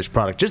see the finished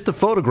product. Just the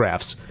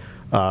photographs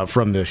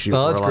from the shoot.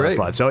 Oh, were that's a lot of great.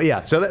 fun. So yeah,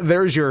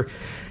 there's your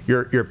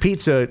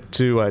pizza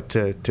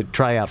to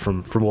try out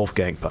from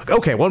Wolfgang Puck.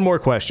 Okay, one more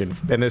question,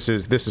 and this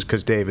is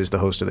because Dave is the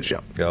host of the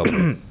show. Go.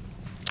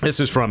 This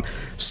is from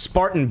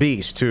Spartan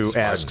Beast, who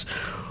asks,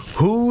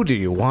 "Who do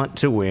you want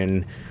to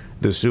win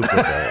the Super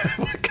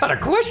Bowl?" What kind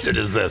of question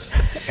is this?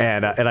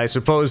 and I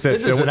suppose that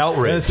This is an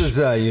outrage. This is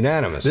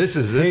unanimous. This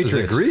is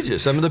Patriots.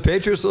 egregious. I mean, the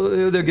Patriots,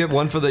 they'll give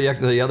one for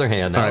the other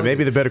hand. all right,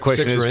 maybe the better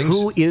question 6 is rings.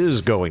 who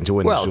is going to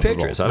win Well, the the Super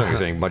Patriots. Bowl? I don't think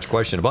there's any much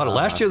question about it.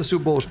 Last year, the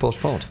Super Bowl was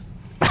postponed.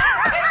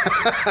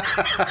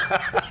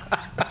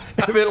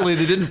 Admittedly,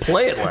 they didn't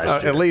play it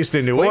last year. At least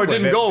in New Or it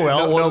England, didn't go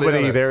well, one or the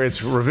Nobody other. there.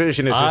 It's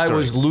revisionist I history.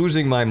 was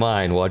losing my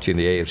mind watching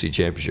the AFC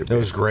Championship. It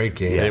was a great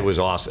game. It was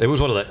awesome. It was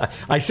one of the.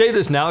 I say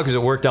this now because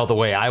it worked out the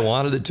way I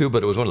wanted it to,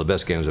 but it was one of the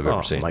best games I've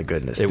ever seen. My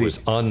goodness, it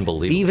was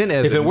unbelievable. Even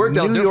as if it worked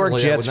a out New York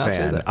differently, Jets I would not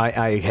say fan, that.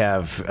 I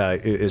have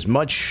as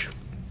much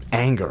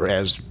anger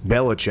as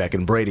Belichick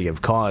and Brady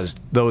have caused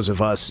those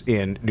of us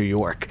in New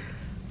York.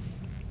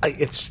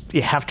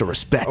 You have to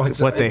respect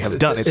what they have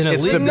done. It's the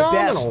phenomenal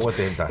best. what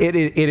they've done. It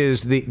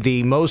is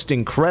the most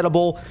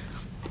incredible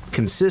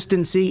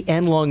consistency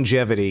and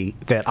longevity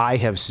that I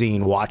have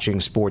seen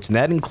watching sports, and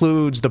that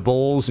includes the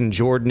Bulls and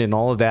Jordan and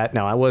all of that.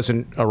 Now, I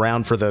wasn't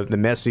around for the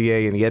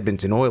Messier and the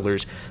Edmonton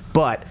Oilers,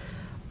 but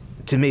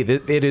to me,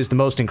 it is the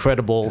most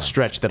incredible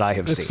stretch that I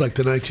have seen. It's like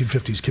the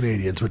 1950s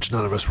Canadians, which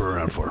none of us were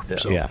around for.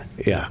 So.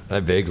 Yeah. I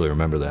vaguely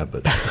remember that,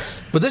 but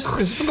this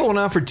has been going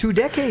on for 2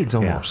 decades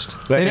almost.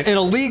 Yeah. In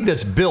a league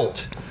that's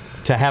built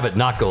to have it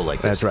not go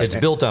like this. That's right. It's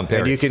built on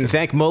parity. And you can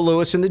thank Mo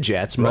Lewis and the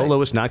Jets. Mo Right.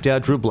 Lewis knocked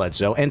out Drew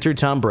Bledsoe, entered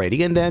Tom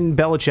Brady, and then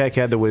Belichick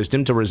had the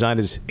wisdom to resign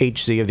as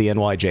HC of the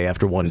NYJ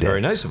after one day.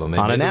 Very nice of him. He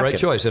On a made the right napkin.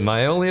 choice. And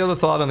my only other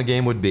thought on the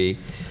game would be,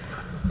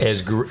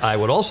 I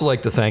would also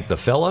like to thank the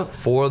fella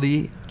for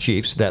the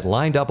Chiefs that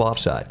lined up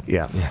offside.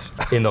 Yeah.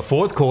 In the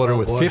fourth quarter Oh,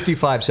 with boy.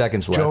 55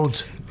 seconds left.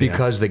 Jones.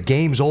 Because the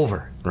game's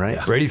over. Right.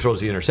 Yeah. Brady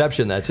throws the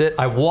interception. That's it.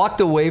 I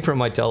walked away from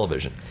my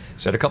television,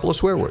 said a couple of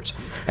swear words,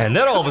 and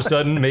then all of a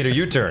sudden made a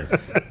U-turn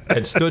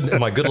and stood in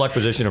my good luck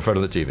position in front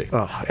of the TV.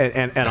 Oh,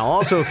 and I'll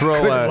also throw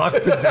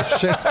Luck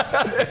position.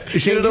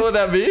 You don't know what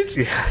that means?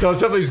 So if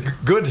something's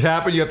good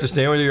happen, you have to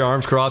stand with your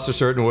arms crossed a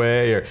certain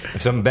way, or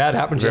if something bad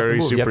happens, very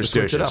you have to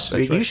switch it up. superstitious.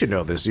 That's You should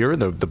know this. You're in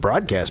the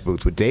broadcast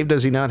booth with Dave.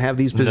 Does he not have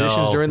these positions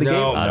No. during the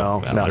No. game? I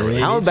don't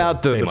really How need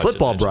about to the pay much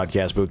football attention.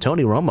 broadcast booth?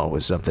 Tony Romo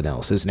was something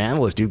else. As an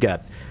analyst, you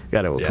got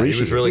Got to Yeah, appreciate. he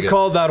was really He good.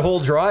 called that whole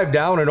drive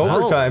down in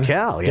overtime.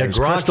 Cal, yeah, Get he's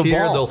crushed Gronk the here,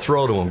 ball. they'll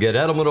throw to him. Get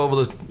Edelman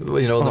over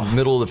the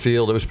middle of the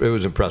field. It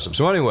was impressive.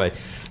 So anyway,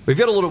 we've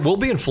got a little. We'll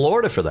be in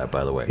Florida for that,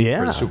 by the way. Yeah.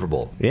 For the Super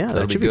Bowl. Yeah,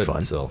 That'll that should be good.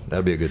 fun. So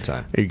that'll be a good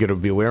time. Are you going to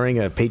be wearing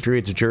a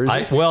Patriots jersey?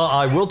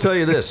 I will tell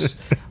you this.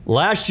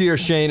 Last year,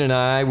 Shane and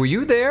I, were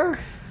you there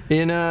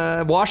in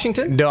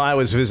Washington? no, I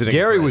was visiting.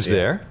 Gary a friend, was yeah.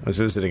 there. I was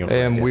visiting a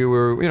friend. And yeah. we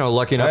were,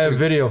 lucky enough. I have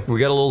video. We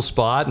got a little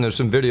spot, and there's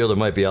some video that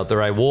might be out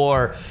there. I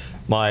wore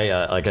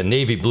my like a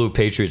navy blue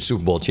Patriots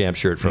Super Bowl champ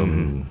shirt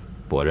from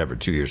whatever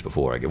 2 years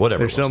before. Whatever.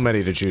 There's it was. so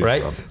many to choose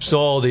right? from.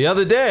 So the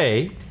other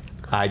day,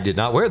 I did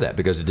not wear that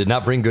because it did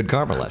not bring good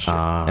karma last year,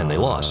 and they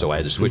lost. So I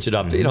had to switch it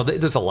up.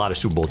 There's a lot of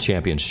Super Bowl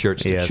champion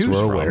shirts to Yes, choose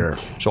we're from. aware.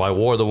 So I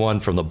wore the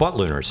one from the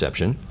Butler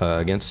interception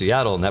against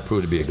Seattle, and that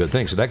proved to be a good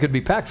thing. So that could be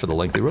packed for the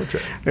lengthy road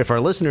trip. If our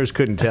listeners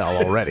couldn't tell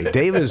already,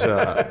 Dave is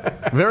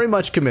very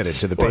much committed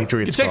to the You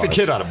Patriots. take the cause.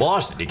 kid out of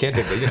Boston. You can't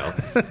take the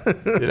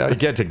you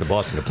can't take the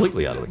Boston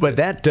completely out of the kid. But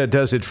that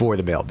does it for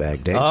the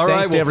mailbag, Dave. All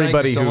Thanks right, to well, thank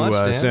everybody you so who much,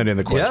 Dan. sent in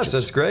the questions. Yes,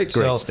 that's great.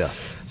 Great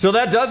stuff. So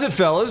that does it,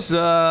 fellas.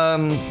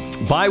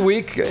 Bye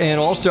week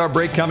and All-Star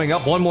break coming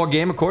up. One more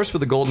game, of course, for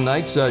the Golden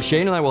Knights.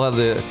 Shane and I will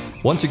have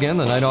once again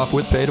the night off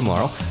with pay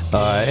tomorrow.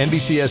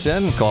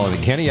 NBCSN calling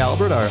it Kenny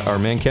Albert, our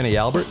man Kenny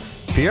Albert.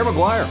 Pierre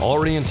Maguire,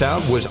 already in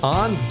town,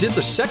 did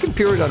the second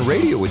period on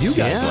radio with you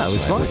guys Yeah, last it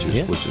was night,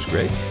 fun. which is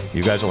great.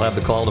 You guys will have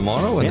the call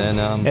tomorrow, and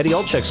then Eddie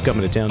Olczyk's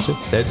coming to town too.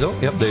 Edzo,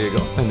 yep, there you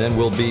go. And then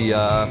we'll be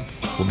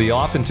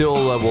off until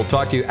we'll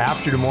talk to you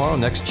after tomorrow.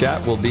 Next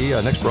chat will be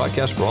next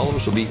broadcast for all of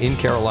us will be in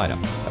Carolina,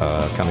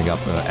 coming up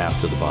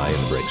after the bye and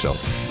the break. So,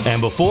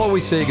 and before we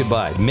say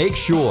goodbye, make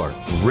sure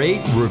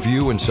rate,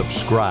 review, and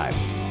subscribe.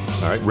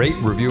 All right, rate,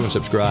 review, and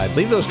subscribe.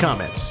 Leave those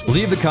comments.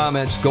 Leave the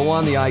comments. Go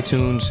on the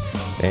iTunes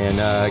and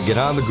get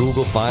on the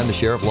Google. Find the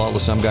Sheriff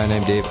Lawless, some guy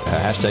named Dave.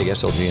 Hashtag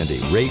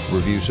SLGND. Rate,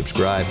 review,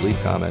 subscribe.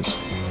 Leave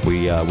comments.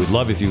 We'd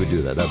love if you would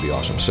do that. That'd be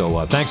awesome.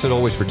 So thanks as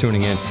always for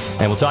tuning in,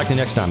 and we'll talk to you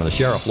next time on the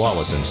Sheriff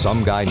Lawless and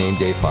Some Guy Named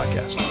Dave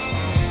podcast.